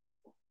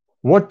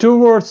 What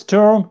two-words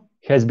term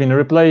has been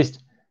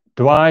replaced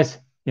twice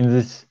in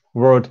this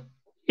word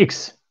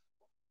X?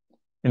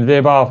 In the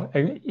above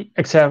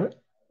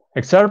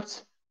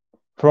excerpts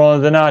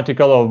from an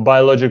article of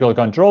biological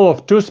control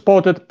of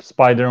two-spotted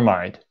spider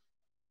mite.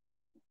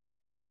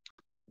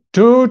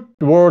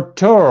 Two-word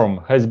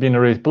term has been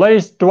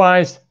replaced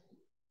twice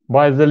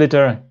by the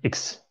letter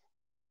X.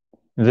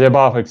 In the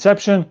above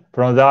exception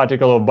from the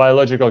article of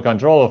biological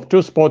control of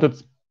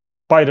two-spotted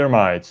spider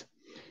mites.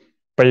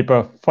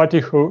 Paper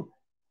Fatipur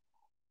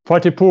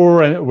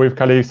with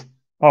colleagues,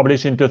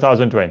 published in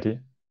 2020.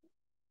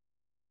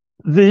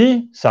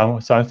 The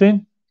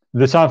something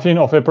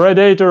of a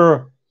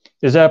predator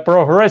is a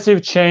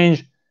progressive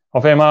change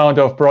of amount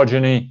of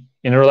progeny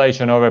in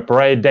relation of a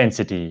prey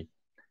density.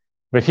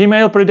 The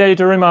female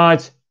predatory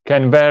mites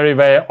can vary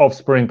their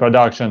offspring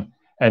production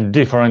at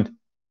different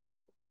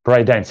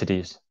prey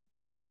densities.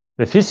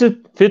 The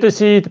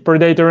phytoseed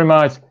predatory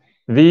mites,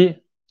 the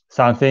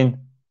something,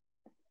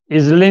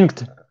 is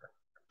linked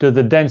to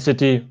the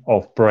density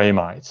of prey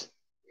mites.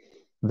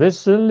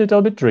 This is a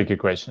little bit tricky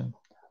question.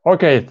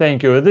 Okay,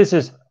 thank you. This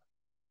is,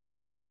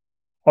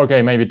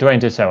 okay, maybe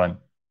 27.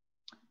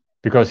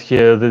 Because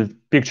here the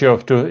picture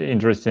of two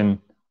interesting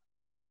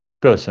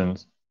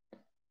persons.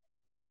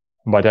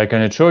 But I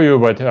cannot show you,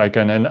 but I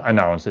can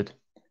announce it.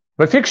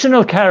 The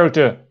fictional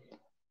character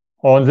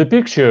on the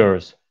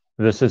pictures,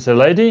 this is a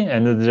lady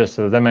and just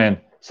the man,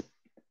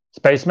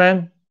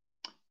 spaceman,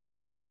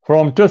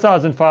 from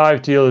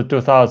 2005 till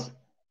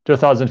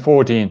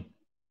 2014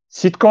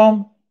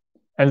 sitcom,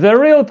 and the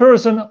real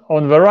person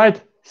on the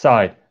right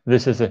side,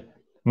 this is a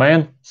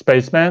man,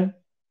 spaceman,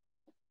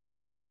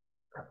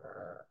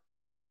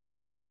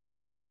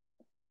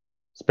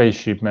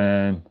 spaceship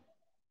man,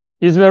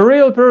 is the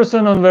real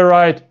person on the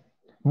right.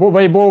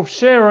 They both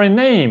share a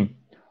name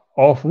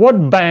of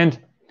what banned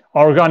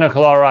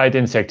organochloride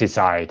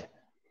insecticide,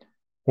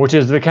 which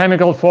is the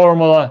chemical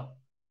formula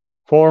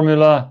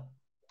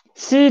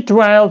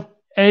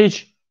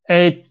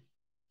C12H8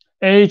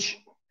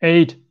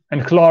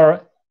 and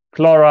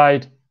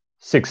chloride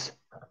 6.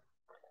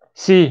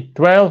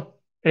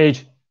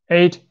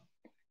 C12H8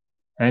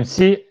 and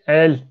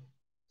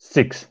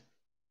Cl6.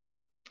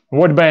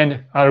 What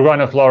banned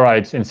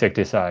organochloride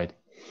insecticide?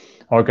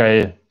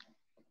 Okay,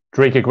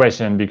 tricky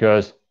question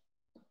because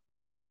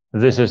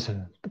this is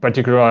a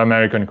particular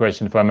American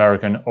question for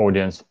American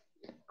audience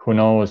who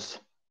knows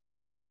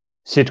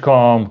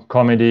sitcom,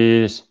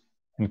 comedies,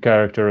 and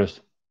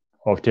characters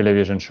of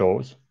television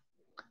shows.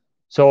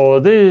 So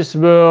these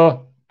were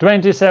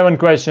 27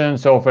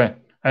 questions of an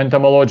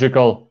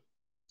entomological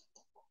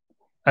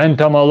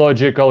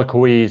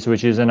quiz,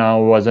 which is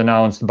was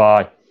announced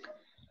by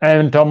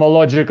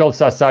Entomological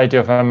Society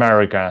of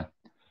America.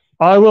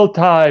 I will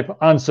type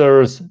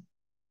answers.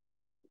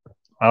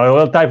 I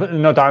will type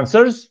not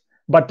answers,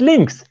 but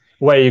links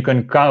where you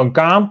can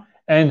come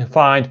and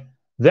find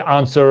the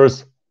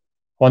answers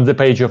on the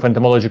page of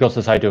Entomological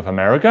Society of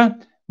America.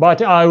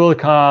 But I will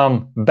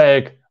come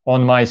back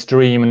on my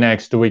stream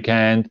next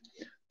weekend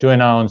to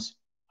announce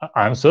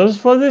answers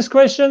for these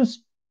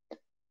questions.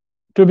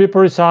 To be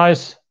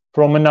precise,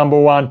 from number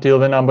 1 till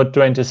the number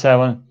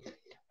 27.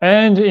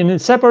 And in a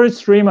separate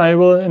stream, I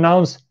will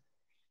announce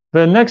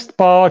the next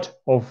part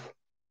of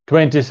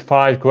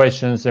 25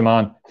 questions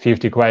among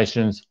 50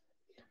 questions,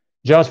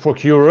 just for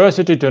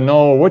curiosity to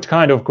know what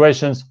kind of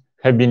questions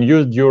have been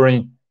used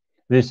during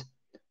this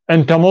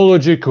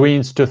Entomology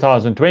Queens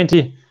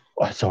 2020.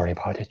 Oh, sorry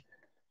about it.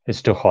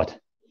 It's too hot.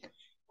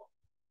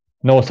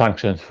 No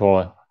sanctions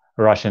for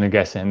Russian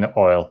gas and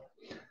oil.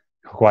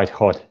 Quite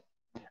hot.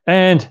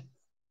 And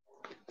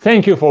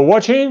thank you for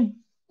watching.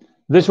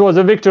 This was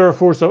a Victor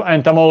Fursov,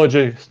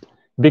 entomologist,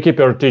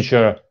 beekeeper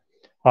teacher.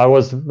 I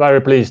was very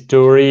pleased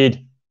to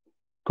read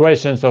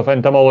questions of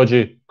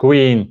entomology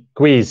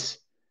quiz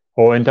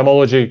or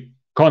entomology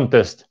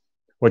contest,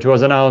 which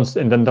was announced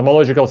in the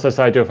Entomological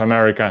Society of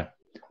America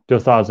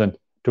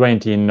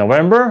 2020 in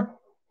November.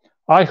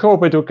 I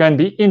hope it can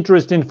be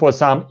interesting for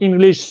some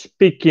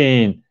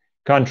English-speaking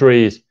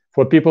countries,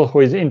 for people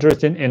who is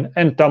interested in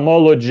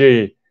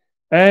entomology,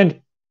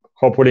 and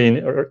hopefully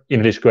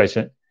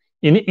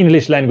in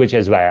English language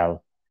as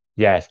well.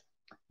 Yes.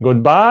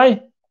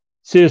 Goodbye.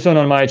 See you soon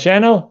on my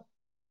channel.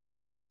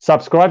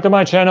 Subscribe to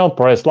my channel,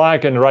 press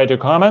like and write your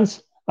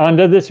comments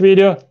under this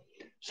video.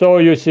 So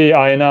you see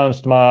I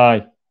announced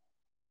my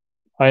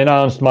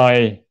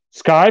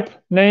Skype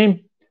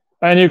name,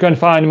 and you can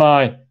find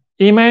my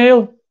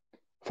email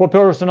for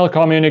personal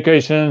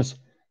communications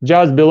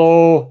just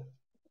below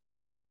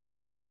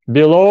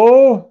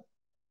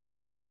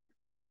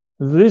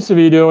this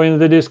video in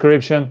the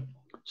description.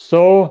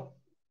 So,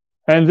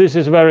 and this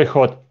is very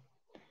hot.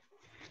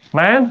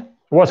 Man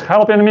was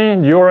helping me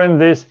during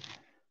this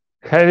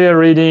heavy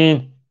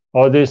reading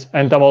of this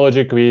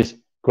entomology quiz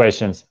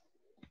questions.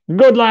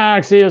 Good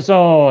luck, see you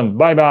soon,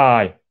 bye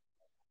bye.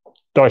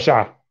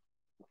 Tosha,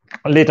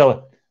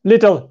 little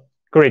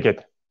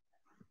cricket,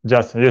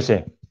 just you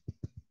see,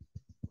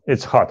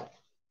 it's hot.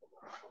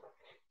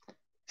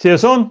 See you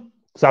soon,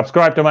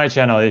 subscribe to my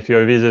channel if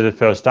you visited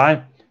first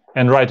time,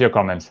 and write your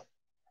comments.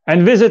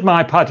 And visit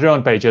my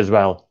Patreon page as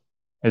well.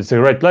 It's a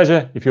great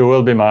pleasure if you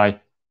will be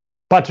my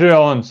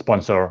Patreon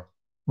sponsor.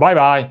 Bye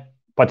bye,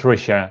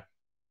 Patricia.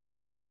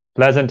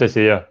 Pleasant to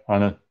see you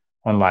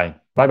online.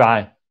 Bye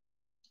bye.